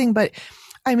clothing. But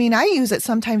I mean, I use it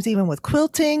sometimes even with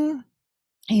quilting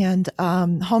and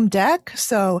home dec.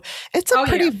 So it's a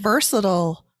pretty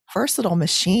versatile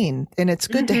machine, and it's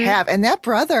good to have. And that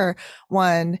Brother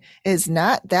one is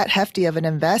not that hefty of an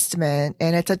investment,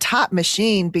 and it's a top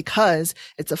machine because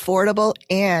it's affordable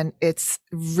and it's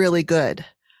really good.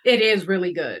 It is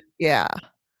really good. Yeah.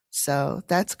 So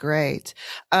that's great.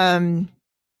 I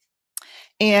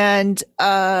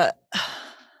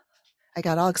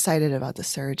got all excited about the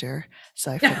serger,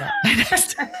 so I forgot my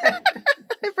next.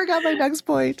 I forgot my next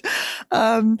point.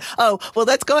 Well,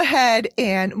 let's go ahead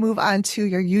and move on to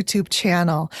your YouTube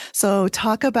channel. So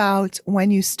talk about when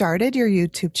you started your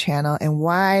YouTube channel and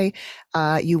why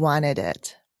you wanted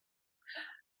it.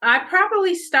 I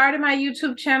probably started my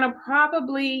YouTube channel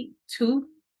probably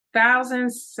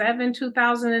 2007,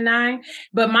 2009,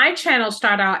 but my channel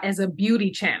started out as a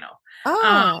beauty channel.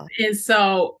 Oh. And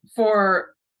so for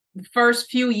the first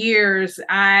few years,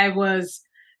 I'm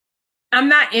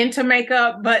not into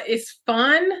makeup, but it's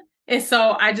fun. And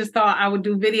so I just thought I would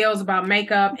do videos about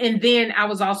makeup. And then I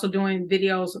was also doing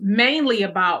videos mainly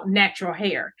about natural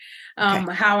hair,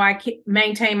 how I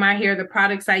maintain my hair, the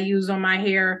products I use on my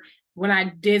hair, when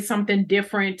I did something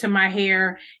different to my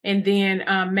hair, and then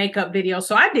makeup videos.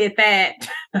 So I did that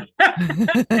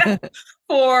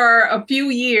for a few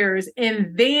years.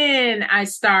 And then I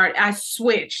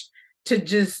switched to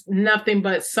just nothing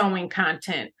but sewing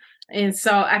content. And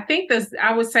so I think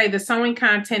I would say the sewing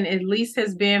content at least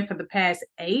has been for the past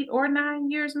 8 or 9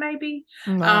 years, maybe.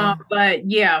 Wow. But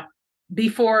yeah,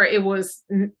 before it was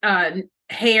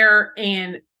hair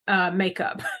and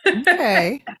makeup.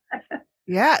 Okay.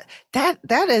 Yeah,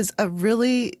 that is a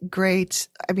really great.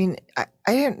 I mean, I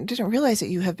didn't realize that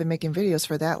you have been making videos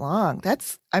for that long.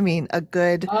 That's, I mean, a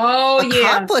good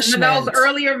accomplishment. Yeah, those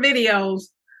earlier videos.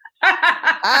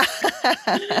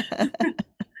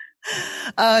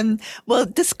 Well,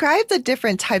 describe the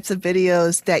different types of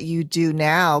videos that you do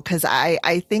now, because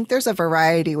I think there's a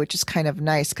variety, which is kind of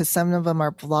nice because some of them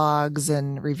are vlogs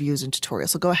and reviews and tutorials.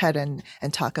 So go ahead and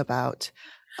talk about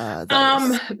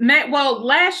those. Well,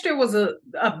 last year was a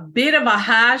bit of a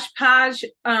hodgepodge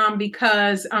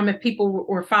because if people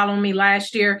were following me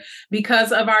last year,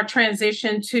 because of our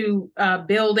transition to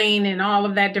building and all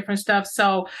of that different stuff.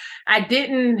 So I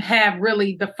didn't have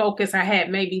really the focus I had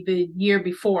maybe the year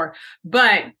before,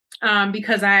 but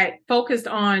because I focused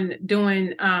on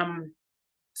doing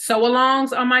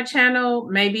sew-alongs on my channel,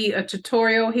 maybe a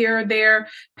tutorial here or there,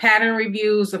 pattern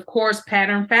reviews, of course,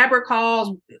 pattern fabric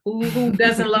hauls. Who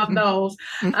doesn't love those?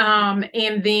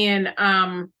 And then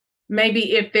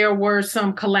maybe if there were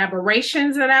some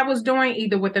collaborations that I was doing,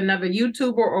 either with another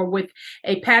YouTuber or with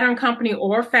a pattern company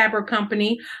or fabric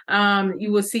company,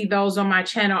 you will see those on my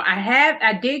channel.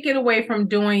 I did get away from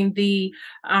doing the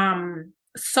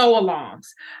sew-alongs.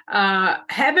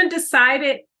 Haven't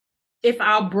decided if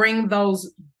I'll bring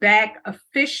those back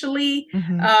officially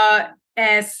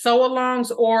as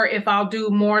sew-alongs, or if I'll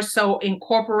do more so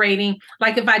incorporating,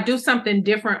 like if I do something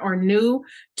different or new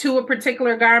to a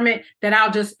particular garment, that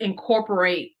I'll just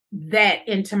incorporate that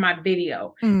into my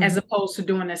video as opposed to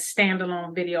doing a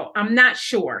standalone video. I'm not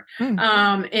sure.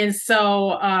 And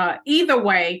so either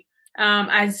way,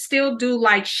 I still do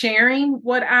like sharing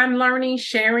what I'm learning,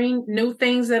 sharing new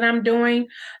things that I'm doing.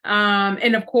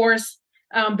 And of course,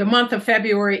 the month of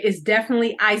February is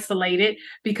definitely isolated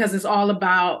because it's all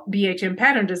about BHM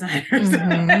pattern designers.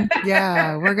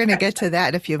 Yeah, we're going to get to that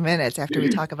in a few minutes after we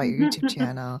talk about your YouTube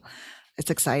channel. It's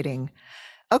exciting.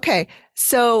 Okay,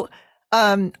 so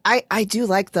I do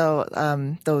like those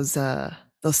sew-along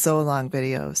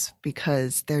videos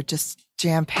because they're just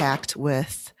jam-packed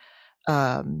with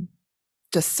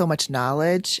just so much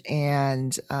knowledge,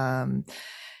 and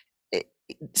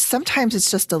sometimes it's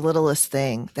just the littlest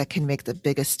thing that can make the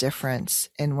biggest difference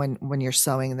in when you're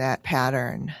sewing that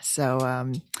pattern. So,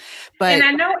 but and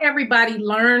I know everybody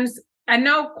learns I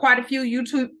know quite a few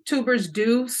YouTubers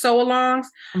do sew-alongs.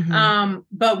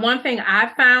 But one thing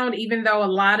I found, even though a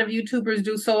lot of YouTubers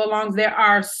do sew-alongs, there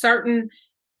are certain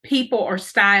people or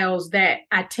styles that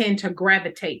I tend to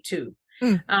gravitate to.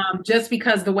 Just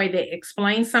because the way they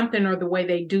explain something or the way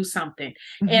they do something.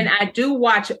 And I do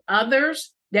watch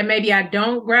others that maybe I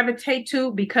don't gravitate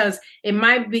to, because it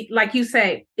might be, like you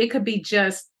say, it could be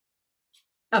just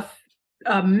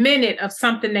a minute of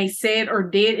something they said or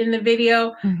did in the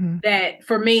video that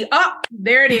for me, oh,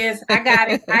 there it is. I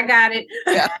got it. I got it.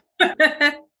 Yeah.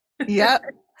 Yep.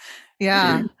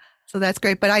 Yeah. So that's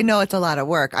great. But I know it's a lot of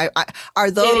work.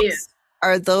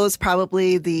 Are those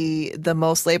probably the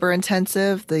most labor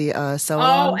intensive, the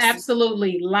sew-alongs? Oh,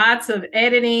 absolutely. Lots of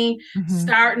editing,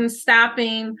 starting,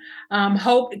 stopping,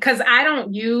 because I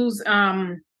don't use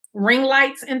ring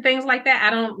lights and things like that. I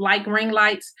don't like ring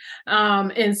lights.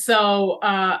 And so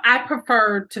I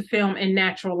prefer to film in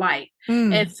natural light.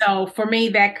 And so for me,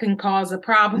 that can cause a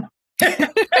problem.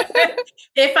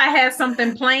 If I have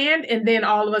something planned and then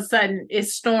all of a sudden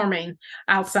it's storming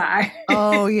outside.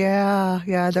 Oh, yeah.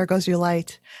 Yeah. There goes your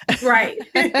light. Right.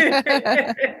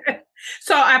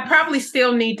 So I probably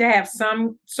still need to have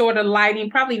some sort of lighting,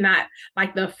 probably not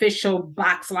like the official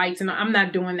box lights. And I'm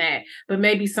not doing that, but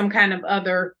maybe some kind of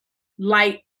other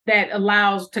light that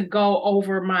allows to go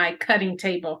over my cutting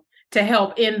table to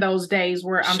help in those days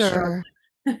where I'm sure.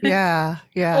 Yeah.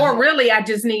 Or really, I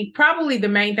just need, probably the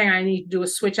main thing I need to do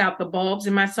is switch out the bulbs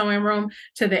in my sewing room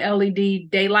to the LED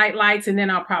daylight lights, and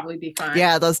then I'll probably be fine.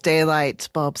 Yeah, those daylight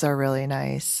bulbs are really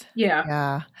nice.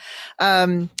 Yeah.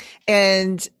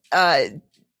 And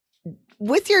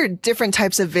with your different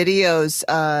types of videos,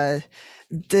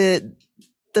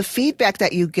 the feedback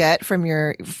that you get from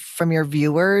your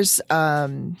viewers,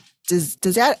 does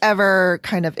that ever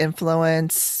kind of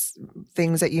influence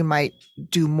things that you might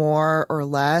do more or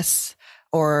less?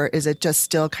 Or is it just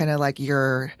still kind of like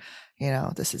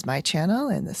this is my channel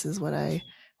and this is what I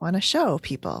want to show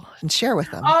people and share with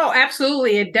them? Oh,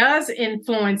 absolutely. It does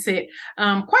influence it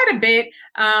quite a bit.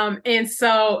 And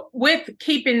so with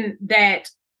keeping that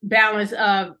balance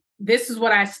of, this is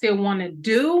what I still want to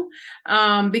do,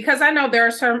 because I know there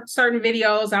are certain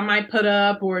videos I might put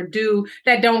up or do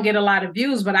that don't get a lot of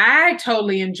views, but I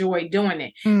totally enjoy doing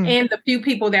it. And the few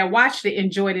people that watched it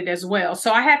enjoyed it as well.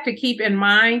 So I have to keep in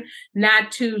mind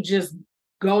not to just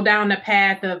go down the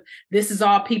path of this is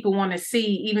all people want to see,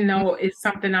 even though it's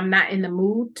something I'm not in the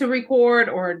mood to record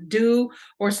or do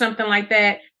or something like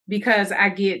that, because I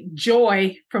get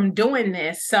joy from doing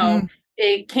this. So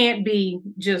it can't be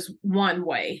just one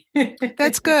way.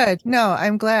 That's good. No,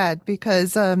 I'm glad,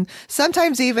 because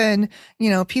sometimes even,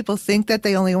 people think that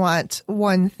they only want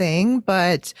one thing,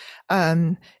 but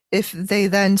if they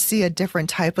then see a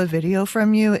different type of video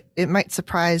from you, it might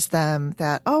surprise them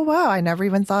that, oh, wow, I never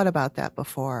even thought about that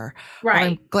before. Right. Or,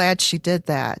 I'm glad she did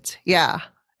that. Yeah,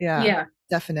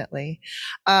 definitely.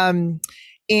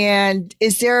 And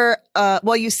is there,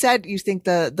 you said you think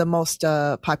the most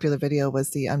popular video was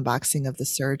the unboxing of the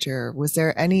serger. Was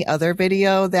there any other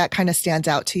video that kind of stands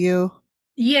out to you?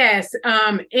 Yes.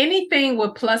 Anything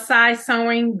with plus size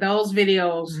sewing, those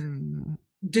videos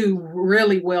do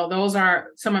really well. Those are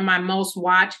some of my most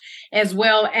watched, as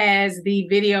well as the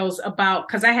videos about,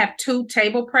 because I have 2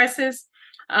 table presses.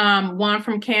 One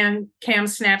from Cam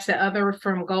Snaps, the other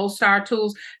from Gold Star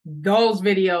Tools. Those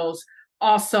videos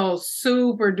also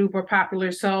super duper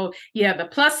popular. So yeah, the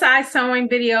plus size sewing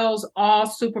videos, all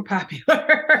super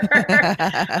popular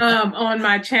on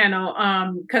my channel.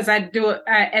 Cause at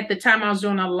the time I was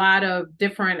doing a lot of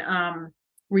different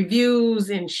reviews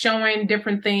and showing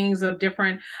different things of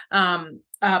different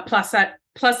plus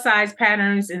size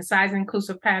patterns and size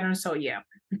inclusive patterns. So yeah.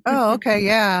 Oh, okay.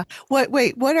 Yeah. What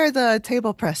are the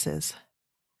table presses?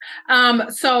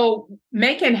 So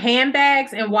making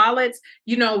handbags and wallets,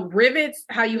 rivets,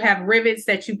 how you have rivets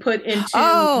that you put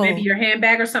into maybe your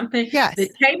handbag or something. Yes.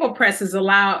 The table presses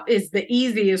is the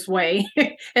easiest way,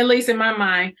 at least in my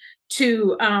mind,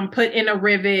 to put in a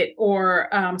rivet or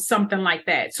something like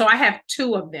that. So I have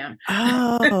 2 of them.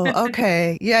 Oh,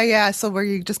 okay. Yeah. So where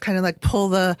you just kind of like pull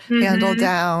the handle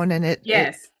down and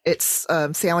it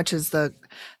sandwiches the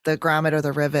grommet or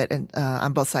the rivet and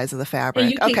on both sides of the fabric.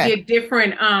 And you can get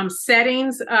different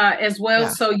settings as well. Yeah.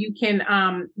 So you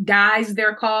can guise,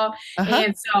 they're called.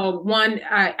 And so one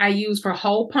I use for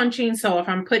hole punching. So if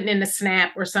I'm putting in a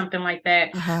snap or something like that,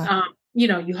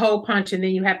 you hole punch and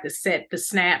then you have to set the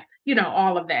snap,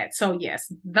 all of that. So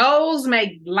yes, those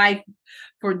make life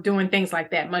for doing things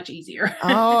like that much easier.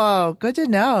 Oh, good to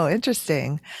know.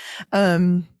 Interesting.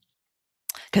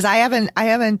 Because I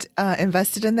haven't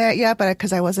invested in that yet, but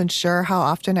because I wasn't sure how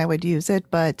often I would use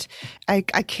it, but I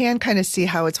can kind of see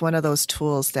how it's one of those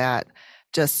tools that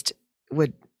just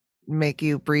would make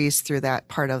you breeze through that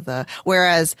part of the,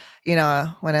 whereas, when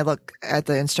I look at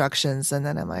the instructions and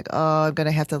then I'm like, oh, I'm going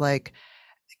to have to like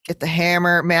get the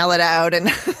hammer, mail it out and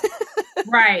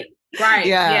Right.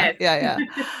 yeah, Yes.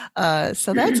 yeah.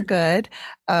 So that's good.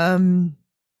 And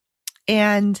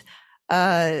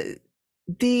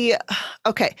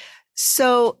okay,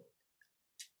 so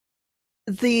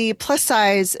the plus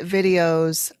size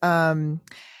videos,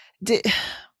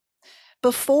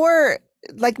 before,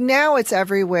 like now it's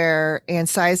everywhere, and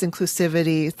size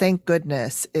inclusivity, thank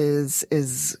goodness, is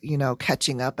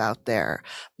catching up out there.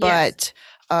 Yes.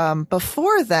 But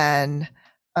before then,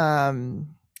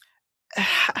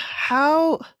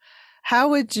 how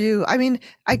would you, I mean,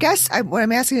 I guess what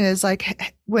I'm asking is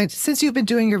like, since you've been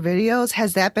doing your videos,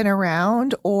 has that been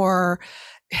around, or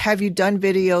have you done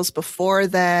videos before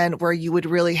then where you would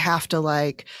really have to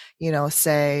like,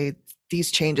 say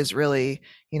these changes really,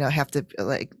 have to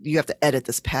like, you have to edit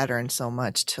this pattern so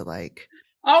much to like.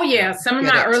 Oh yeah. Some of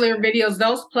my earlier videos,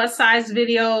 those plus size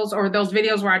videos, or those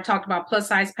videos where I talked about plus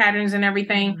size patterns and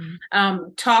everything,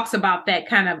 talks about that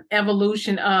kind of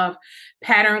evolution of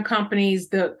pattern companies,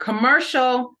 the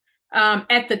commercial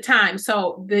at the time.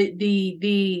 So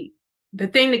the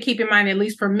thing to keep in mind, at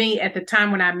least for me at the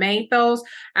time when I made those,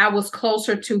 I was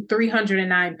closer to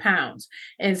 309 pounds.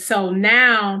 And so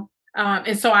now,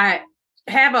 and so I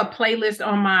have a playlist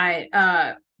on my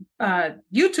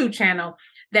YouTube channel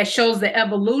that shows the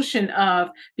evolution of,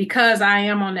 because I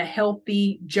am on a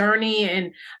healthy journey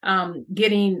and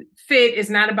getting fit is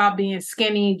not about being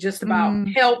skinny, just about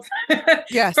health.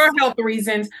 Yes. For health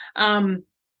reasons,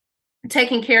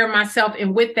 taking care of myself.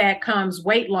 And with that comes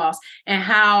weight loss, and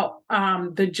how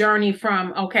the journey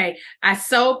from, okay, I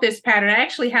sewed this pattern. I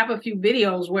actually have a few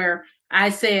videos where I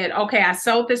said, okay, I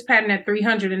sewed this pattern at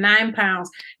 309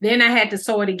 pounds. Then I had to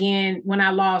sew it again when I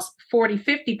lost 40,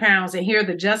 50 pounds. And here are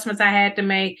the adjustments I had to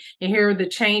make. And here are the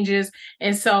changes.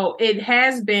 And so it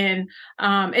has been,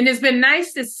 and it's been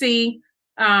nice to see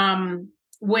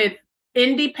with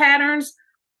indie patterns,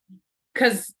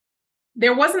 because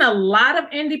there wasn't a lot of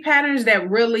indie patterns that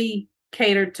really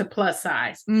catered to plus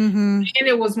size. And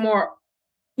it was more,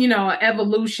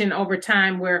 evolution over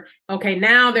time where, okay,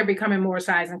 now they're becoming more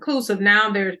size inclusive.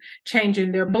 Now they're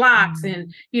changing their blocks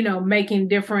and, making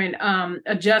different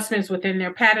adjustments within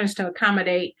their patterns to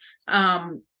accommodate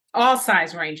all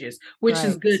size ranges, which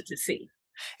is good to see.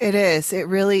 It is. It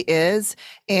really is.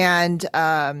 And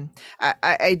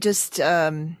I just,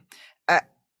 I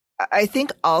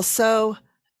think also,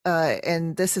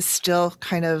 and this is still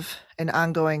kind of an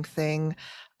ongoing thing,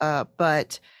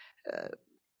 but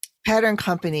pattern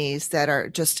companies that are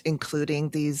just including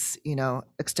these,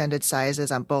 extended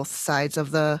sizes on both sides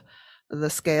of the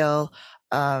scale,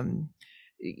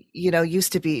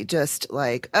 used to be just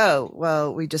like, oh,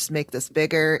 well, we just make this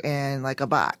bigger in like a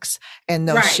box and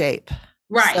no shape.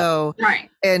 Right. So,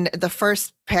 and the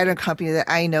first pattern company that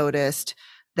I noticed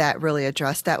that really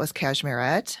addressed that was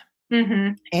Cashmerette.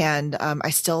 And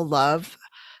I still love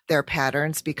their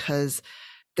patterns because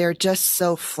they're just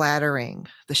so flattering,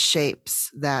 the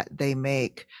shapes that they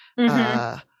make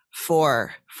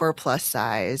for plus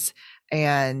size.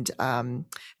 And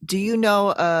do you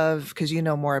know of, because you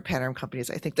know more pattern companies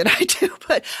I think than I do,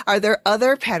 but are there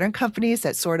other pattern companies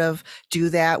that sort of do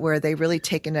that where they really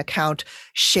take into account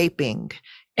shaping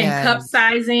and cup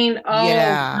sizing?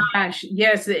 Oh gosh,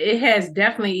 yes, it has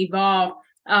definitely evolved.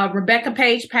 Rebecca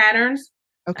Page Patterns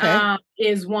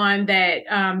is one that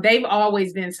they've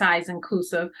always been size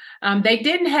inclusive. They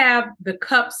didn't have the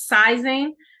cup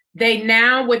sizing. They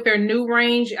now, with their new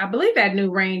range, I believe that new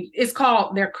range is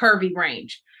called their curvy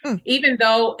range. Even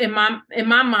though in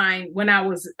my mind, when I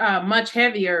was much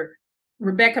heavier,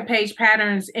 Rebecca Page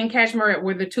Patterns and Cashmerette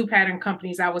were the two pattern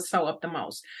companies I would sew up the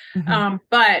most.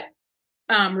 But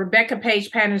Rebecca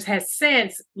Page Patterns has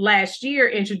since last year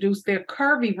introduced their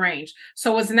curvy range.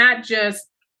 So it's not just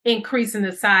increasing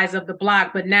the size of the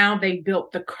block, but now they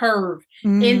built the curve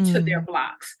into their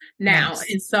blocks now.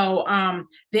 Nice. And so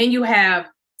then you have,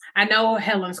 I know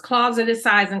Helen's Closet is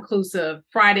size inclusive,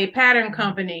 Friday Pattern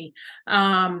Company.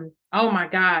 Oh my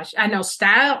gosh. I know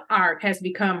Style Arc has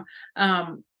become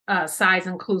size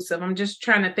inclusive. I'm just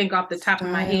trying to think off the top of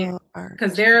my head,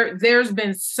 because there's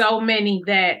been so many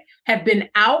that have been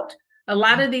out. A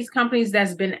lot of these companies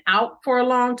that's been out for a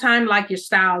long time, like your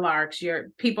Style Arcs, your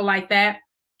people like that,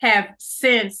 have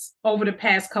since over the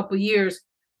past couple of years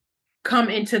come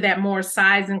into that more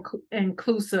size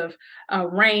inclusive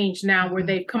range now, where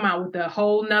they've come out with a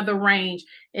whole nother range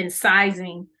in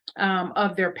sizing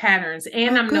of their patterns.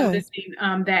 And I'm good. noticing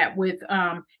that with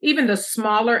even the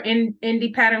smaller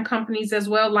indie pattern companies as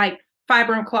well, like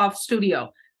Fiber and Cloth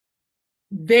Studio,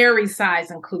 very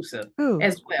size inclusive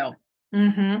as well.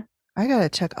 Mm-hmm. I gotta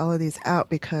check all of these out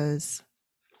because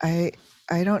I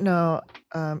don't know.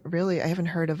 Really, I haven't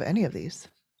heard of any of these.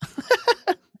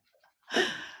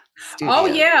 Oh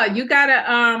yeah, you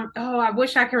gotta. I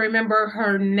wish I could remember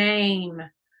her name.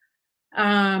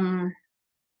 I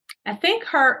think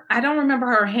I don't remember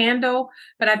her handle,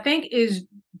 but I think is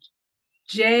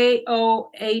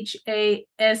JOHASLER.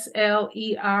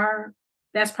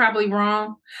 That's probably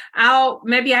wrong.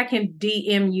 Maybe I can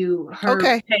DM you her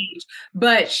page,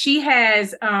 but she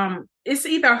has, it's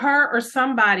either her or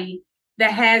somebody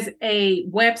that has a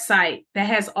website that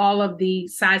has all of the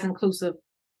size inclusive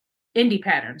indie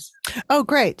patterns. Oh,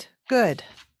 great. Good.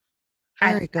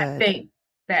 Very good. I think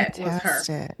that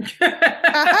Fantastic. Was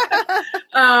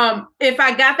her. If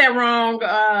I got that wrong,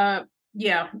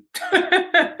 yeah.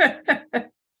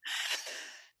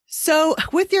 So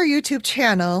with your YouTube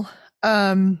channel,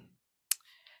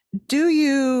 do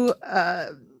you,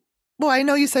 well, I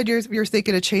know you said you're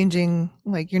thinking of changing,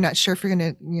 like, you're not sure if you're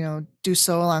going to, do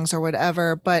so-longs or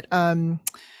whatever, but,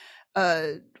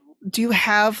 do you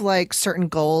have like certain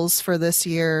goals for this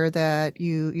year that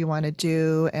you want to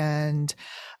do? And,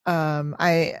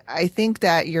 I think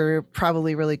that you're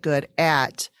probably really good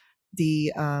at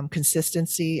the,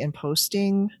 consistency in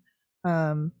posting.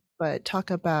 But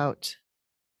talk about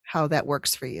how that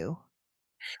works for you.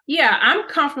 Yeah, I'm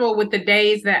comfortable with the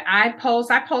days that I post.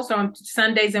 I post on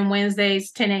Sundays and Wednesdays,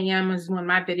 10 a.m. is when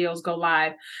my videos go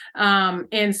live.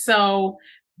 And so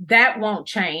that won't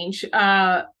change.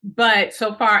 But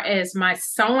so far as my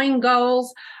sewing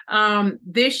goes,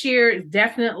 this year,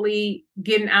 definitely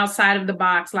getting outside of the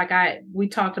box, like we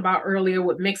talked about earlier,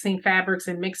 with mixing fabrics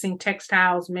and mixing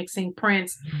textiles, mixing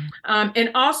prints,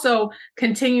 and also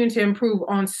continuing to improve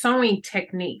on sewing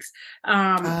techniques.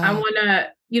 I want to,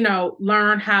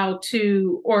 learn how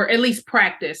to, or at least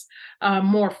practice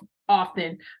more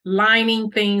often, lining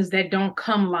things that don't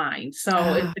come lined.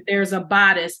 So if there's a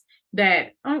bodice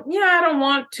that, I don't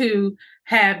want to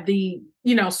have the,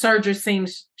 serger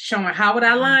seams showing, how would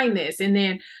I line this? And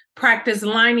then practice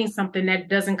lining something that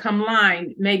doesn't come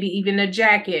lined, maybe even a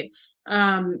jacket,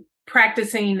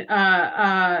 practicing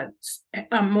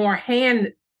more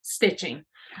hand stitching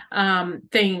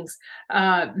things,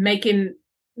 making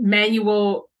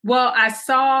manual. Well, I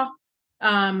saw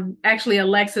actually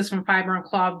Alexis from Fiber and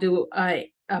Cloth do a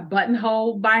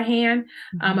buttonhole by hand,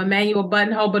 a manual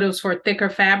buttonhole, but it was for thicker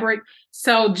fabric.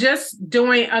 So just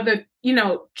doing other,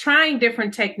 trying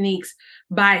different techniques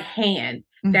by hand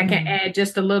that can add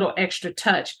just a little extra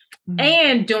touch,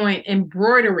 and doing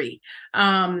embroidery.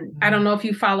 I don't know if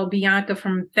you follow Bianca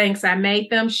from Thanks I Made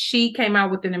Them. She came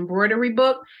out with an embroidery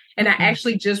book, and I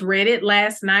actually just read it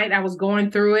last night. I was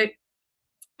going through it.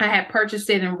 I had purchased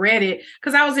it and read it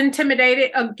because I was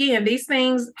intimidated. Again, these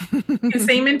things can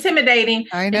seem intimidating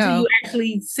until you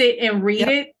actually sit and read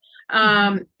it.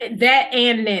 That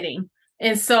and knitting.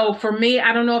 And so for me,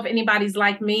 I don't know if anybody's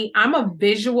like me. I'm a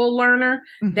visual learner.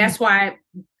 That's why I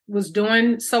was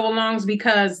doing sew-alongs,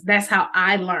 because that's how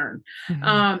I learn.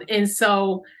 And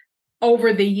so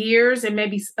over the years, and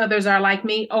maybe others are like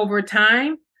me, over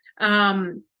time,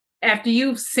 after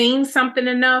you've seen something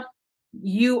enough,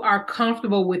 you are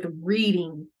comfortable with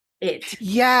reading it.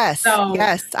 Yes. So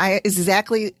yes.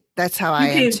 That's how I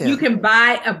am too. You can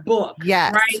buy a book.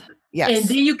 Yes. Right. Yes. And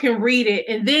then you can read it,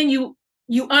 and then you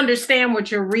understand what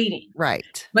you're reading.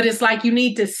 Right. But it's like you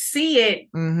need to see it.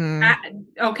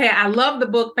 I love the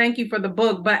book. Thank you for the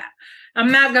book, but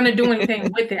I'm not going to do anything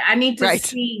with it. I need to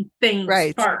see things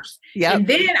first. And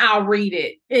then I'll read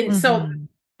it. And so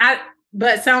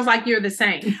but it sounds like you're the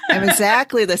same. I'm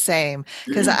exactly the same,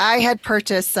 because I had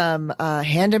purchased some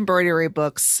hand embroidery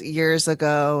books years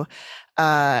ago,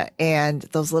 and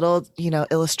those little,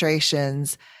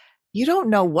 illustrations, you don't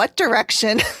know what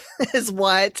direction is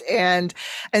what, and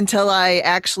until I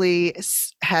actually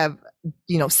have,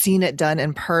 seen it done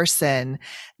in person,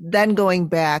 then going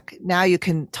back, now you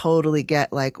can totally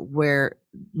get like where,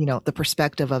 the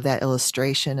perspective of that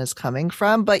illustration is coming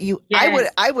from. But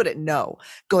I wouldn't know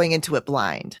going into it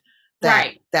blind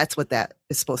that that's what that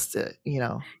is supposed to,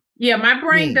 Yeah, my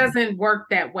brain Me. doesn't work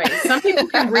that way. Some people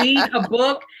can read a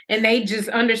book and they just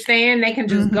understand, they can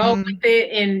just go with it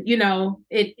and,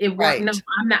 it work. No, Right.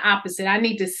 I'm the opposite. I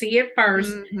need to see it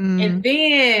first and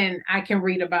then I can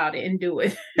read about it and do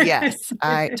it. Yes,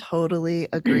 I totally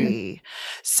agree.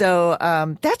 So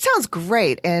that sounds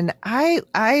great. And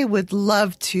I would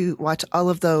love to watch all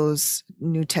of those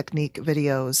new technique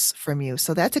videos from you.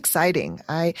 So that's exciting.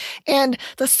 And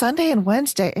the Sunday and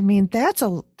Wednesday, I mean, that's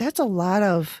a lot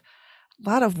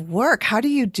of work. How do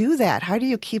you do that? How do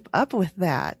you keep up with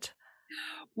that?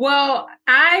 Well,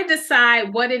 I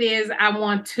decide what it is I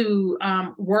want to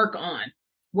work on.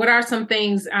 What are some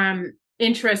things I'm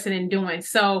interested in doing?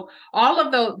 So all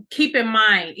of those, keep in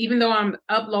mind, even though I'm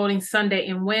uploading Sunday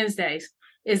and Wednesdays,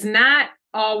 is not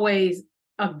always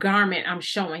a garment I'm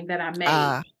showing that I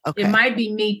made. Okay. It might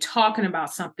be me talking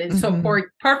about something. So for a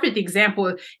perfect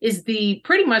example is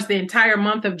pretty much the entire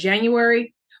month of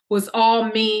January was all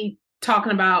me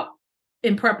talking about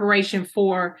in preparation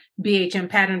for BHM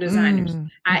pattern designers.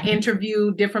 I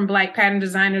interviewed different Black pattern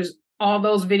designers. All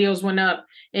those videos went up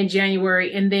in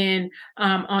January. And then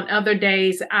on other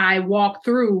days, I walked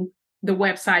through the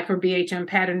website for BHM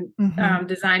pattern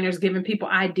designers, giving people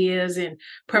ideas and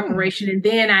preparation. And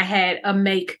then I had a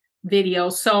make video.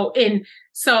 So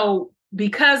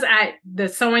because the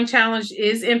sewing challenge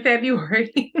is in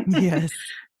February. Yes.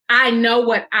 I know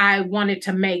what I wanted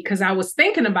to make because I was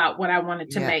thinking about what I wanted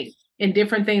to make and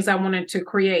different things I wanted to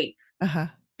create.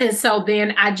 And so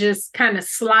then I just kind of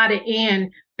slotted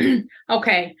in,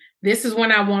 okay, this is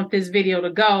when I want this video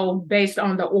to go based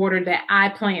on the order that I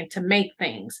plan to make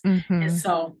things. And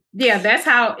so, yeah, that's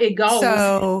how it goes.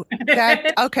 So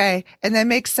okay. And that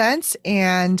makes sense.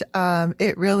 And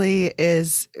it really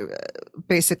is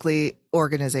basically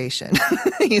organization.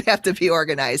 You have to be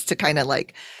organized to kind of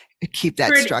like keep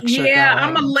that structure going.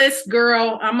 I'm a list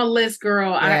girl.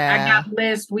 Yeah. I got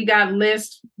list. We got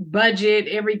list, budget,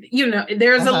 everything.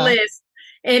 There's a list.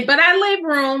 But I leave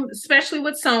room, especially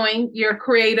with sewing, your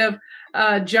creative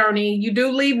journey. You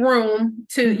do leave room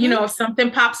to, if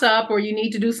something pops up or you need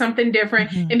to do something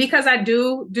different. And because I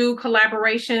do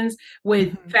collaborations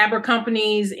with fabric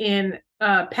companies and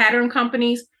pattern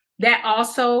companies, that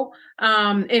also,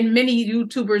 and many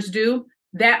YouTubers do,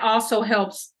 that also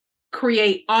helps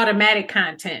create automatic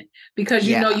content because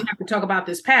you have to talk about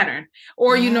this pattern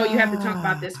or you have to talk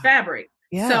about this fabric.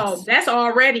 Yes. So that's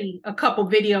already a couple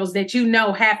videos that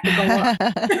have to go up.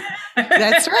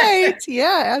 That's right.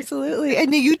 Yeah, absolutely.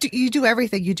 And you do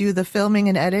everything. You do the filming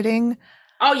and editing.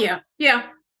 Oh yeah. Yeah.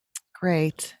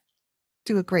 Great.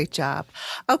 Do a great job.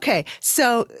 Okay.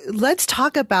 So let's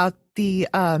talk about the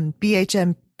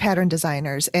BHM pattern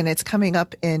designers, and it's coming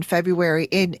up in February.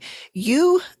 And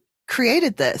you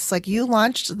created this, like you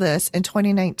launched this in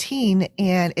 2019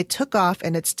 and it took off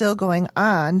and it's still going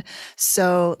on.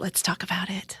 So let's talk about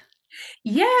it.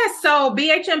 Yeah, so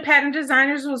BHM Pattern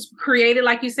Designers was created,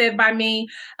 like you said, by me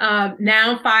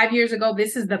now 5 years ago.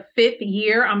 This is the 5th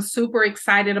year. I'm super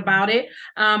excited about it.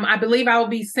 I believe I will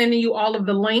be sending you all of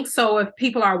the links. So if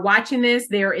people are watching this,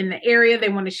 they're in the area, they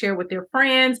want to share with their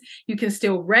friends, you can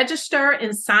still register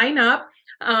and sign up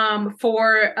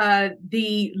for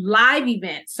the live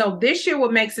event. So this year,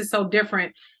 what makes it so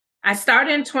different, I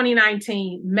started in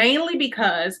 2019, mainly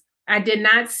because I did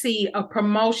not see a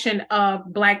promotion of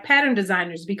Black pattern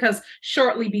designers, because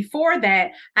shortly before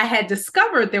that, I had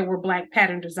discovered there were Black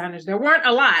pattern designers. There weren't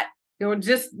a lot. There were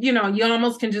just, you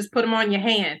almost can just put them on your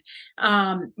hand.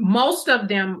 Most of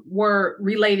them were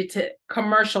related to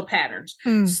commercial patterns.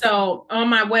 So on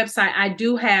my website, I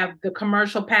do have the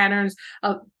commercial patterns.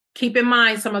 Keep in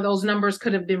mind, some of those numbers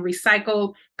could have been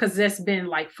recycled because that's been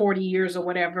like 40 years or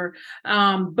whatever.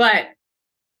 But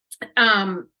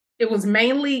it was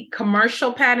mainly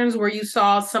commercial patterns where you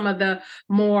saw some of the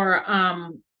more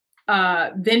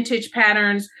vintage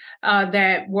patterns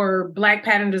that were Black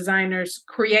pattern designers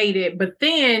created. But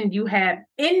then you have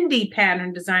indie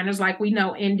pattern designers, like we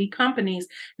know indie companies,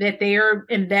 that they're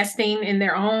investing in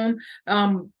their own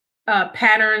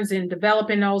patterns and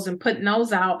developing those and putting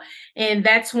those out. And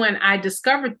that's when I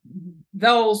discovered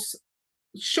those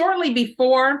shortly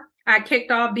before I kicked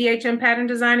off BHM Pattern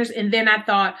Designers. And then I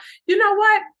thought, you know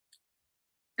what?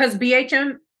 Because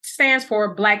BHM stands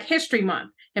for Black History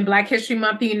Month. And Black History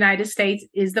Month in the United States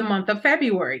is the month of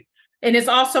February. And it's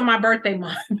also my birthday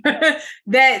month.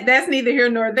 That's neither here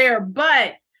nor there.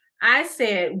 But I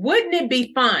said, wouldn't it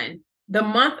be fun, the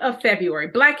month of February,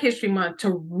 Black History Month,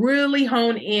 to really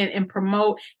hone in and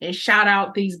promote and shout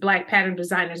out these Black pattern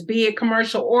designers, be it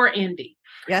commercial or indie.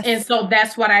 Yes. And so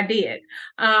that's what I did.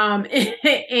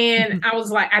 And I was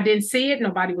like, I didn't see it.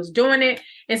 Nobody was doing it.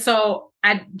 And so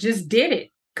I just did it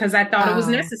because I thought it was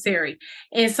necessary.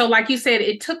 And so, like you said,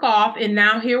 it took off, and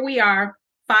now here we are.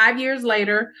 5 years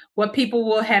later, what people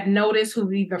will have noticed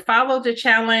who either followed the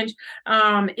challenge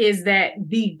is that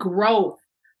the growth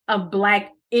of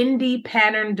Black indie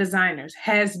pattern designers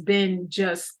has been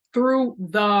just through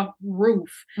the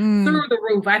roof.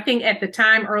 I think at the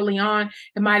time early on,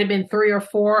 it might have been 3 or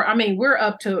 4. I mean, we're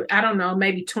up to, I don't know,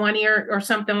 maybe 20 or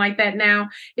something like that now.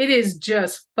 It is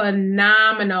just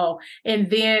phenomenal. And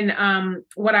then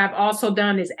what I've also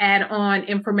done is add on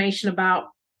information about,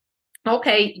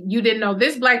 okay, you didn't know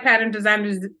this Black pattern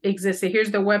designers existed.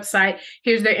 Here's their website.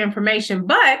 Here's their information.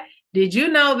 But did you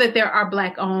know that there are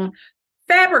Black owned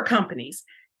fabric companies?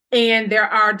 And there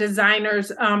are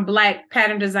designers, Black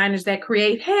pattern designers that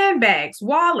create handbags,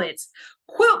 wallets,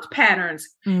 quilt patterns,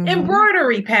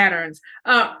 embroidery patterns.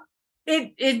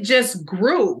 It just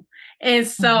grew. And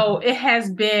so it has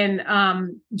been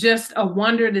just a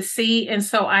wonder to see. And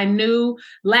so I knew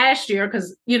last year,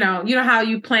 because you know how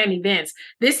you plan events.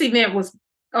 This event was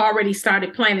already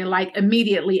started planning like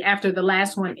immediately after the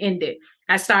last one ended.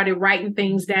 I started writing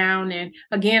things down. And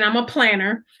again, I'm a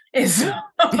planner. And so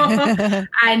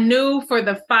I knew for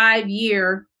the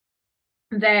 5-year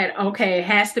that, okay, it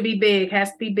has to be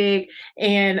big.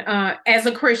 And as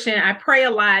a Christian, I pray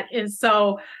a lot. And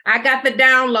so I got the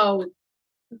download.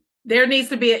 There needs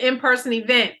to be an in-person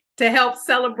event to help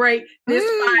celebrate this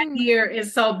 5-year. And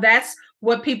so that's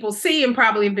what people see, and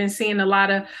probably have been seeing a lot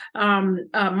of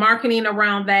marketing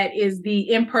around that, is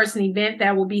the in-person event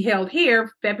that will be held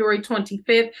here February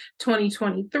 25th,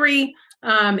 2023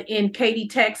 in Katy,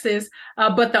 Texas.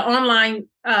 But the online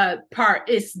part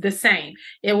is the same.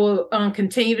 It will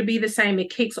continue to be the same.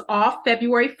 It kicks off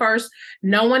February 1st.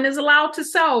 No one is allowed to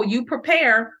sew. You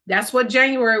prepare. That's what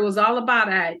January was all about.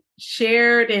 I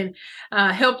shared and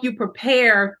help you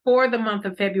prepare for the month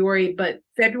of February. But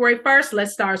February 1st,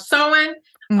 let's start sewing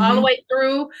all the way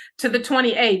through to the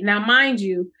 28th. Now, mind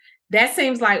you, that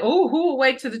seems like, oh, who will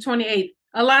wait to the 28th?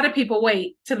 A lot of people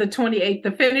wait to the 28th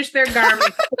to finish their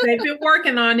garments. They've been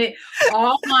working on it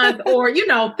all month, or,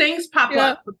 things pop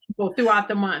up for people throughout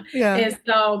the month. Yeah. And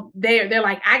so they're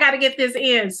like, I got to get this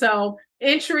in. So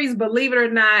entries, believe it or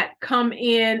not, come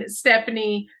in,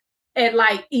 Stephanie, at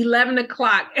like 11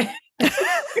 o'clock on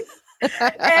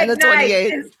the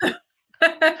 28th.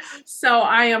 So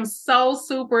I am so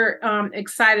super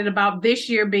excited about this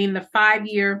year being the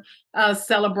 5-year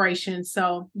celebration.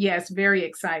 So yes, very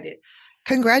excited.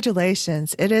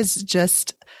 Congratulations. It is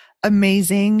just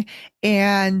amazing.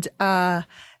 And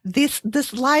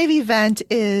this live event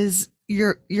is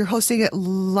you're hosting it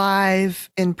live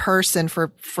in person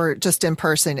for just in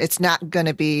person. It's not going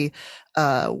to be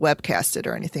webcasted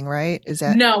or anything, right? Is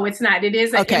that? No, it's not. It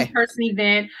is an in-person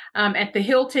event at the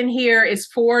Hilton here. Is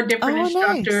 4 different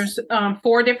instructors, nice.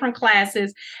 4 different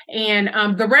classes. And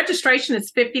the registration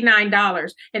is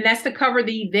 $59, and that's to cover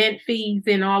the event fees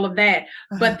and all of that.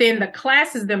 But then the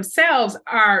classes themselves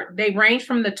they range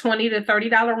from the $20 to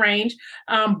 $30 range.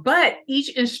 But each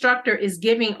instructor is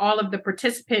giving all of the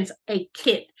participants a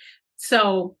kit.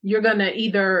 So you're going to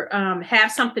either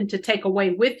have something to take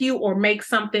away with you, or make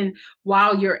something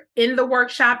while you're in the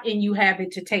workshop and you have it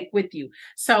to take with you.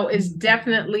 So it's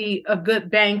definitely a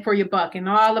good bang for your buck. And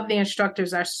all of the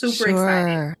instructors are super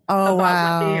excited about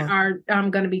what they are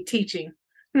going to be teaching.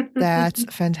 That's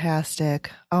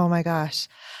fantastic. Oh my gosh.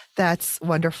 That's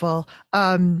wonderful.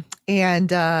 So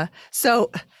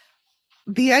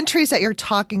the entries that you're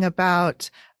talking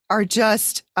about are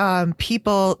just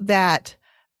people that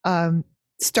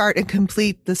start and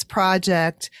complete this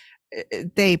project.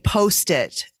 They post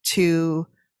it to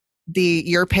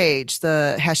your page,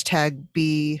 the hashtag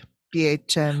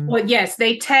BHM. Well, yes,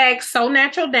 they tag So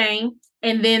Natural Dane,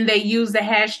 and then they use the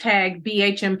hashtag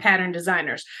BHM Pattern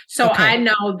Designers. So I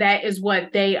know that is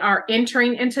what they are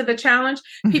entering into the challenge.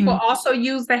 People also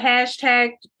use the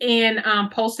hashtag and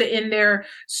post it in their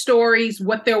stories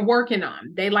what they're working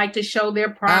on. They like to show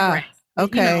their progress.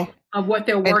 Of what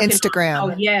they're working and Instagram.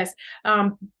 on. Oh, yes.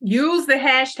 Use the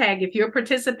hashtag if you're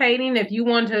participating, if you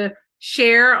want to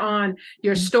share on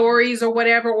your stories or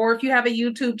whatever, or if you have a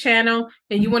YouTube channel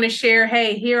and you want to share,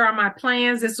 hey, here are my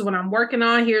plans. This is what I'm working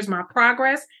on. Here's my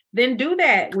progress. Then do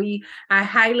that. I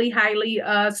highly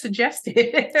suggest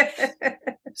it.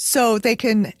 So they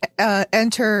can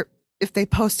enter if they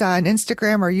post on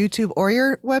Instagram or YouTube or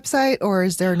your website, or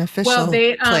is there an official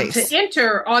place? To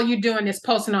enter, all you're doing is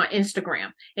posting on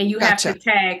Instagram, and you have to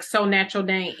tag So Natural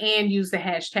Dane and use the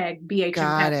hashtag BHM.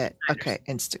 Got it. Okay,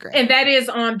 Instagram. And that is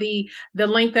on the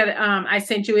link that I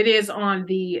sent you. It is on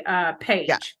the page.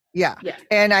 Yeah.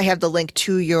 And I have the link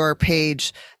to your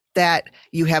page that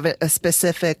you have a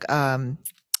specific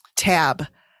tab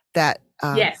that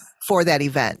Yes. for that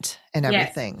event and Yes.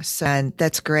 everything. So, and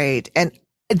that's great. And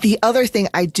the other thing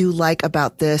I do like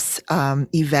about this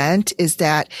event is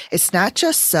that it's not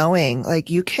just sewing. Like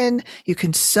you can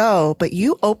sew, but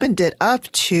you opened it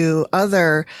up to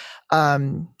other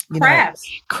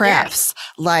crafts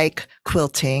like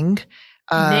quilting,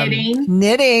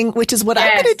 knitting, which is what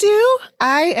I'm going to do.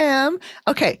 I am.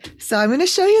 Okay. So I'm going to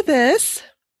show you this.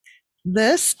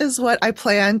 This is what I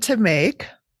plan to make.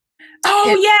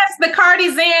 Oh, yes. The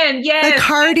Cardizen. Yes. The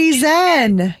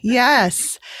Cardizen.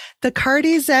 Yes. The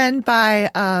Cardizen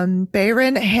by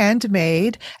Bayron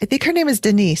Handmade. I think her name is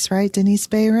Denise, right? Denise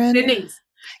Bayron? Denise.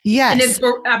 Yes.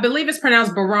 And I believe it's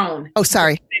pronounced Barone. Oh,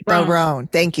 sorry. Barone.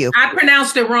 Thank you. I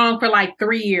pronounced it wrong for like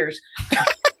 3 years.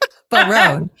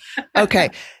 Barone.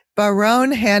 Okay.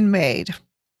 Barone Handmade.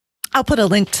 I'll put a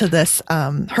link to this,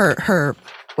 her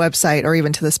website or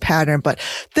even to this pattern. But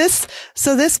this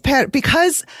pattern,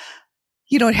 because,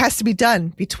 it has to be done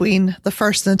between the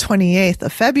 1st and the 28th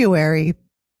of February.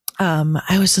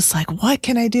 I was just like, what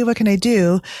can I do? What can I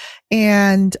do?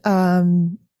 And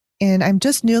I'm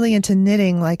just newly into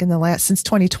knitting, like since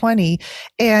 2020.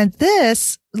 And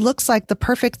this looks like the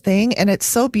perfect thing. And it's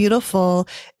so beautiful.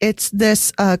 It's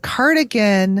this,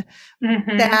 cardigan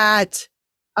that,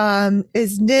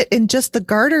 is knit in just the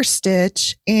garter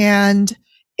stitch. And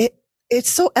it's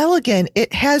so elegant.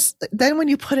 It has, then when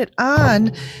you put it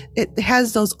on, it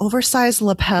has those oversized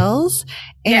lapels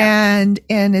and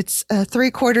it's a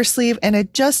 3/4 sleeve and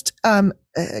it just,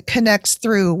 connects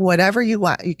through whatever you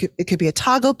want. It could be a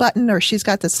toggle button, or she's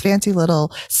got this fancy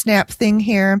little snap thing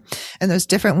here, and there's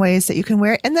different ways that you can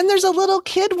wear it. And then there's a little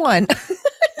kid one.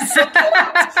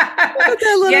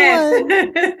 That little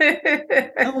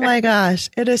one. Oh my gosh.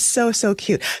 It is so, so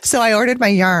cute. So I ordered my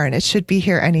yarn. It should be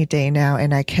here any day now,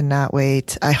 and I cannot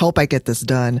wait. I hope I get this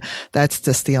done. That's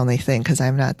just the only thing, because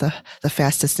I'm not the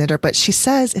fastest knitter, but she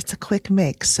says it's a quick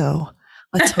make. So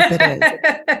let's hope it is.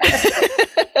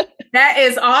 That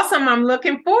is awesome. I'm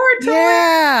looking forward to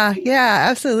it. Yeah,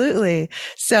 absolutely.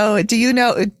 So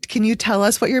can you tell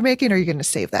us what you're making, or are you going to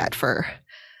save that for?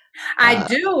 I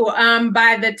do.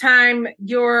 By the time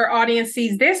your audience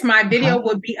sees this, my video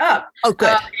will be up. Oh,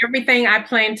 good. Everything I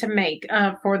plan to make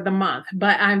for the month.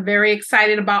 But I'm very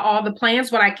excited about all the plans.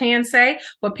 What I can say,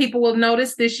 what people will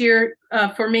notice this year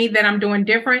for me that I'm doing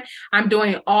different, I'm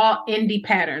doing all indie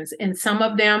patterns. And some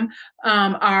of them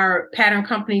are pattern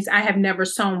companies I have never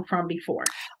sewn from before.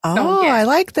 Oh, so, I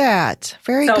like that.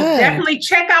 Very good. So definitely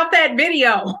check out that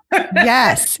video.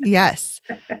 Yes.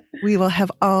 We will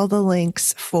have all the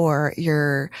links for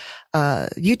your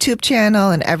YouTube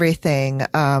channel and everything,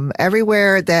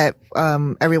 everywhere that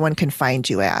everyone can find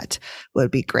you at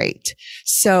would be great.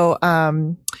 So,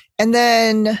 and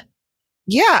then,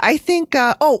 I think,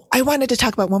 I wanted to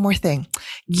talk about one more thing.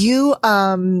 You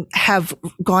have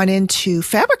gone into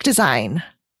fabric design.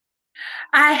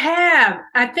 I have.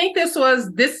 I think this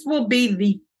will be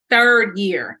the 3rd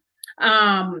year.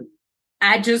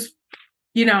 I just,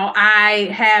 I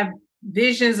have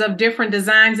visions of different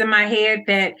designs in my head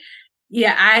that,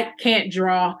 I can't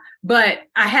draw, but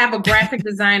I have a graphic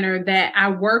designer that I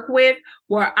work with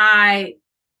where I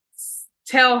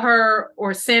tell her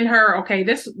or send her, okay,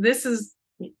 this is,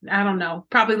 I don't know,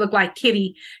 probably look like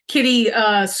kitty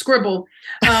scribble.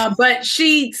 But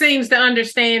she seems to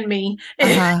understand me.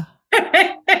 Yeah.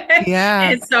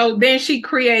 And so then she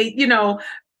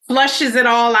flushes it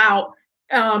all out.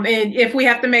 And if we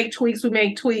have to make tweaks, we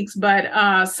make tweaks. But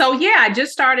I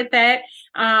just started that.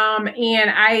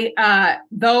 And I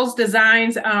those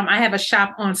designs, I have a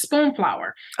shop on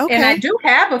Spoonflower. Okay. And I do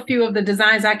have a few of the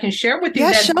designs I can share with you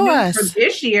that's new for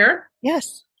this year.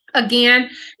 Yes. Again,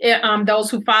 those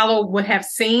who follow would have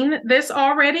seen this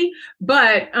already,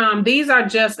 but these are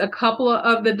just a couple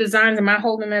of the designs. Am I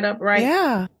holding it up right?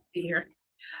 Yeah. Here.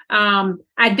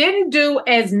 I didn't do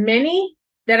as many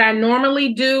that I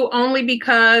normally do, only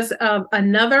because of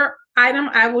another item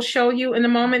I will show you in a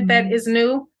moment that is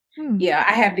new. Yeah,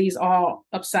 I have these all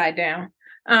upside down.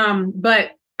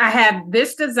 But I have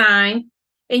this design,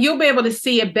 and you'll be able to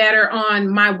see it better on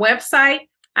my website.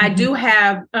 I do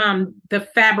have the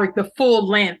fabric, the full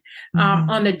length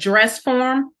on the dress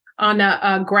form, on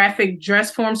a graphic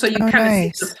dress form. So you kind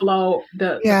of see the flow,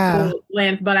 the full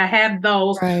length, but I have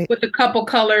those with a couple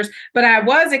colors. But I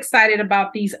was excited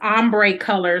about these ombre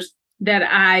colors that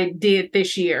I did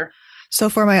this year. So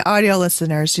for my audio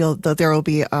listeners, there will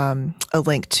be a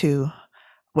link to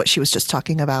what she was just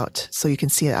talking about, so you can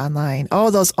see it online.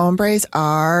 Oh, those ombres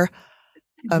are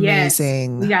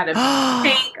amazing. Yes. We got a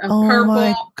pink, a purple,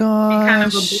 and kind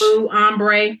of a blue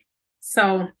ombre. So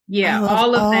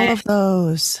all of that. All of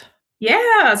those.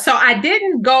 Yeah. So I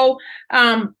didn't go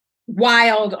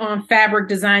wild on fabric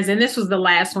designs, and this was the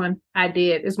last one I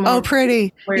did. It's more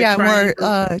pretty. Yeah, triangles.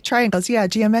 more triangles. Yeah,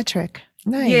 geometric.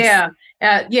 Nice. Yeah.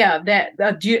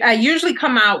 I usually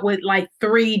come out with like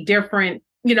 3 different,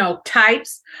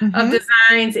 types of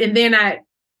designs, and then I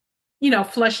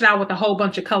flush it out with a whole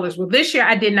bunch of colors. Well, this year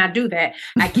I did not do that.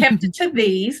 I kept it to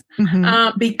these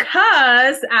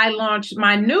because I launched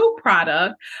my new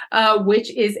product,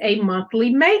 which is a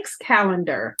monthly makes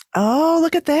calendar. Oh,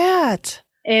 look at that.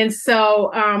 And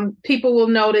so people will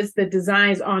notice the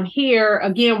designs on here.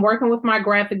 Again, working with my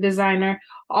graphic designer,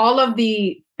 all of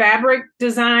the fabric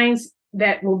designs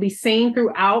that will be seen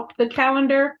throughout the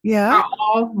calendar are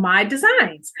all my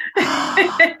designs.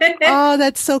 Oh,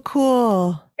 that's so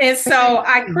cool. And so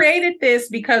I created this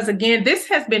because, again, this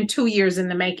has been 2 years in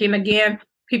the making. Again,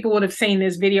 people would have seen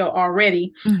this video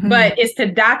already, but it's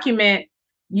to document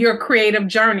your creative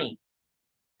journey.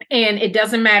 And it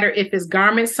doesn't matter if it's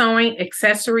garment sewing,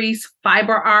 accessories,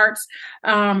 fiber arts,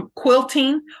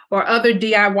 quilting, or other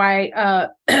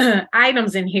DIY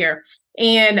items in here.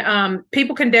 And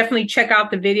people can definitely check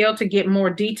out the video to get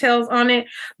more details on it.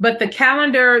 But the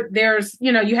calendar, there's,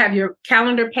 you have your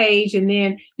calendar page, and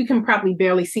then you can probably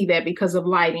barely see that because of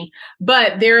lighting.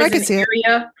 But there's an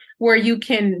area where you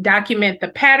can document the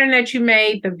pattern that you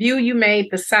made, the view you made,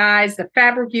 the size, the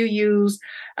fabric you used,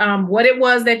 what it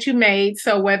was that you made.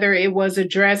 So whether it was a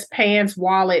dress, pants,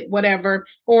 wallet, whatever,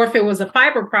 or if it was a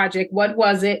fiber project, what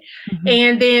was it?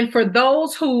 And then for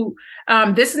those who,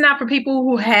 this is not for people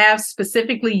who have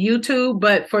specifically YouTube,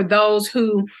 but for those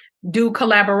who do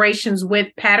collaborations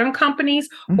with pattern companies,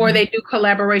 or they do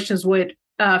collaborations with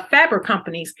fabric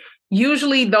companies.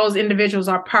 Usually those individuals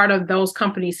are part of those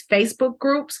companies' Facebook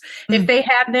groups, if they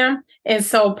have them. And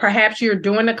so perhaps you're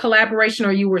doing a collaboration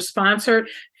or you were sponsored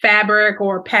fabric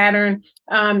or pattern.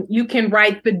 You can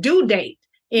write the due date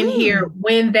in here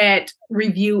when that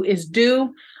review is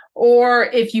due. Or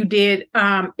if you did,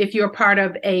 if you're part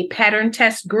of a pattern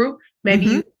test group, maybe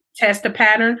you test a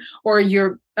pattern, or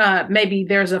you're maybe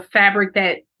there's a fabric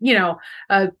that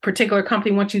a particular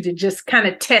company wants you to just kind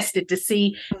of test it to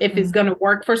see if it's going to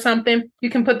work for something. You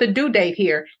can put the due date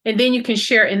here, and then you can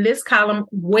share in this column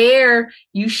where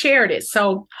you shared it.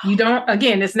 So you don't,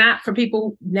 again, it's not for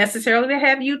people necessarily to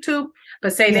have YouTube,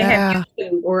 but say they have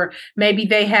YouTube, or maybe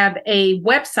they have a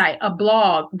website, a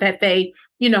blog that they,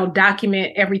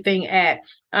 document everything at,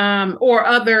 or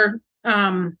other,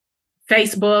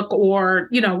 Facebook, or,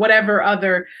 whatever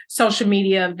other social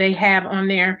media they have on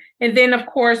there. And then, of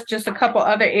course, just a couple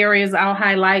other areas I'll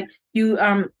highlight. You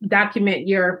document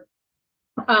your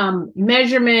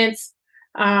measurements,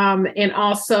 and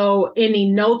also any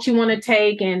notes you want to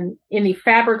take, and any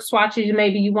fabric swatches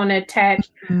maybe you want to attach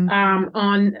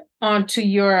onto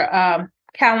your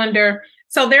calendar.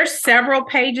 So there's several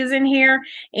pages in here.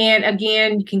 And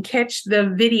again, you can catch the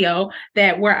video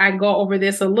where I go over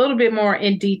this a little bit more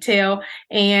in detail.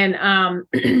 And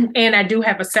and I do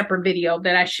have a separate video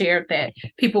that I shared that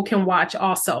people can watch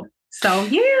also. So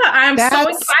yeah, I'm so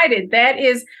excited. That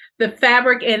is the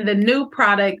fabric and the new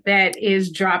product that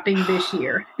is dropping this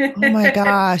year. Oh my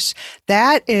gosh.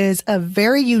 That is a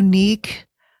very unique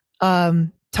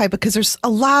type, because there's a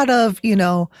lot of,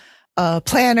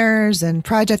 planners and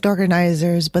project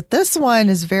organizers, but this one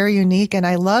is very unique and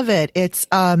I love it. It's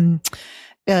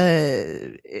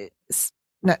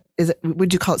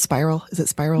would you call it spiral? Is it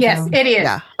spiral? Yes, down? it is.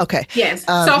 Yeah. Okay. Yes.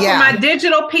 So for my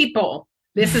digital people,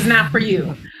 this is not for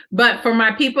you. But for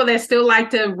my people that still like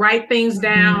to write things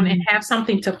down and have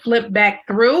something to flip back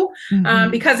through,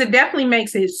 because it definitely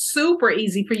makes it super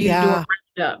easy for you to do a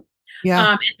roundup.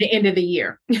 At the end of the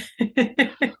year.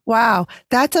 Wow.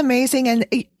 That's amazing. And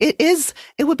it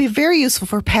would be very useful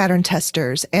for pattern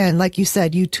testers and, like you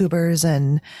said, YouTubers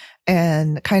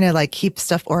and kind of like keep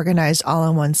stuff organized all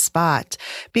in one spot.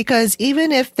 Because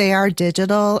even if they are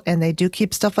digital and they do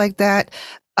keep stuff like that,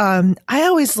 I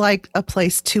always like a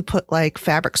place to put like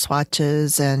fabric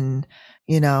swatches and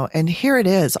here it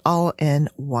is all in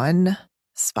one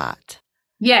spot.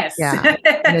 Yes. Yeah.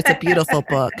 And it's a beautiful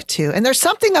book too. And there's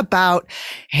something about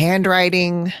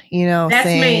handwriting, that's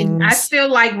things. Me. I still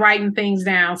like writing things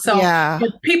down. So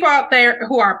the people out there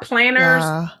who are planners,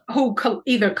 who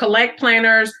either collect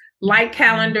planners, like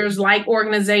calendars, like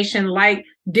organization, like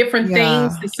different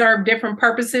things that serve different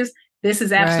purposes, this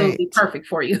is absolutely perfect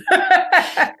for you.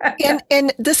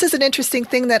 And this is an interesting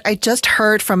thing that I just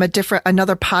heard from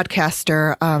another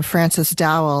podcaster, Frances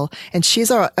Dowell, and she's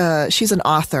an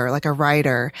author, like a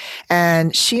writer,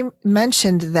 and she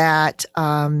mentioned that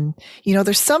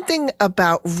there's something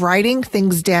about writing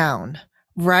things down,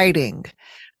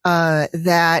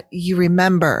 that you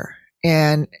remember,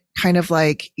 and kind of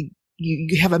like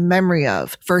you have a memory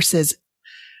of versus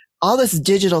all this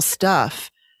digital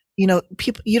stuff.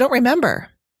 People, you don't remember.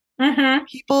 Mm-hmm.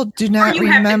 People do not remember.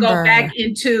 You have to go back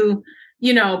into,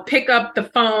 pick up the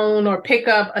phone or pick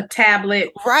up a tablet.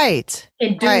 Right.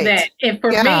 And do that. And for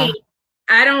me,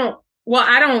 I don't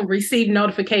receive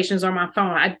notifications on my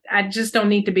phone. I just don't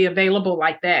need to be available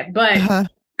like that. But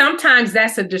sometimes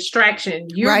that's a distraction.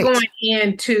 You're going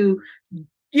into,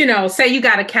 say you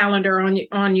got a calendar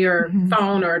on your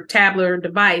phone or tablet or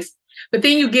device, but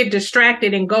then you get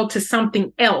distracted and go to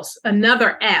something else,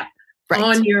 another app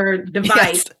on your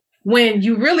device. Yes. When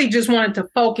you really just wanted to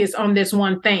focus on this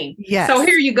one thing. Yes. So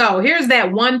here you go. Here's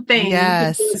that one thing.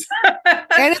 Yes.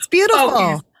 And it's beautiful.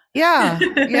 Focus. Yeah.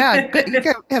 But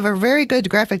you have a very good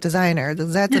graphic designer.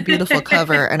 That's a beautiful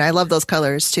cover. And I love those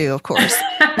colors too, of course.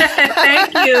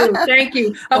 Thank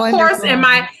you. Of course, and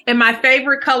my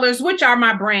favorite colors, which are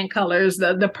my brand colors,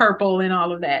 the purple and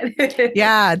all of that.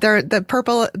 Yeah, they're the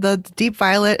purple, the deep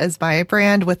violet is my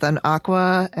brand with an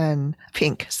aqua and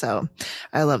pink. So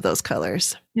I love those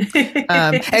colors.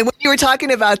 And when you were talking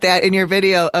about that in your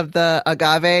video of the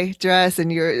agave dress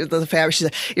and the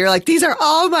fabric, you're like, these are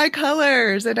all my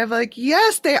colors. And I'm like,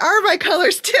 yes, they are my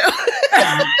colors too.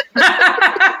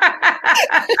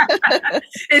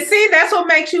 And see, that's what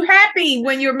makes you happy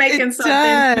when you're making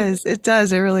something. It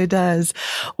does. It really does.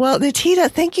 Well, Nitita,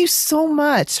 thank you so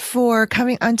much for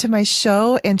coming onto my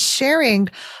show and sharing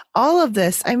all of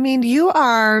this. I mean, you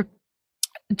are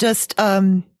just,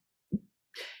 you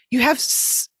have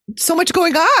so much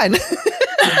going on.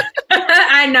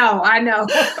 I know.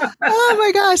 Oh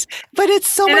my gosh. But it's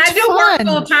so much fun. And I do work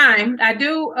full time. I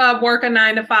do work a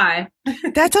 9 to 5.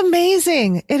 That's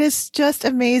amazing. It is just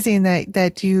amazing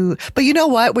that you, but you know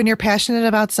what? When you're passionate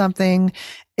about something,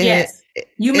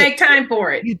 you make time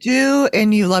for it. You do,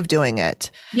 and you love doing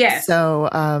it. Yes. So,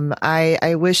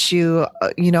 I wish you,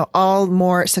 all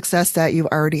more success that you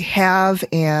already have.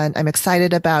 And I'm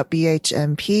excited about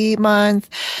BHMP month.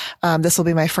 This will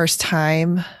be my first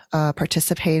time,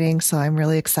 participating. So I'm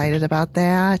really excited about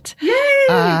that.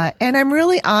 Yay! And I'm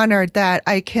really honored that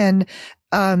I can,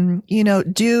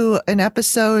 do an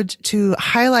episode to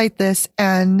highlight this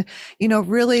and,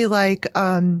 really I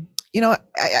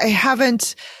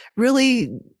haven't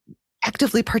really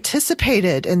actively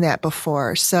participated in that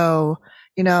before. So,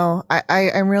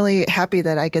 I'm really happy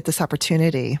that I get this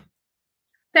opportunity.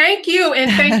 Thank you.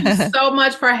 And thank you so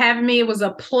much for having me. It was a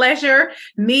pleasure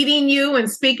meeting you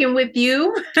and speaking with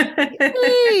you.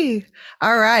 Yay.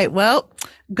 All right. Well,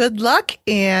 good luck.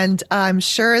 And I'm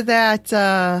sure that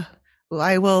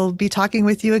I will be talking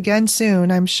with you again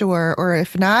soon, I'm sure. Or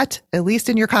if not, at least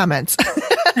in your comments.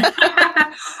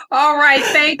 All right.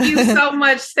 Thank you so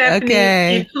much, Stephanie.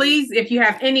 Okay. And please, if you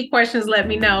have any questions, let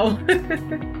me know.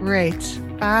 Great.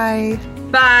 Bye.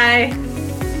 Bye.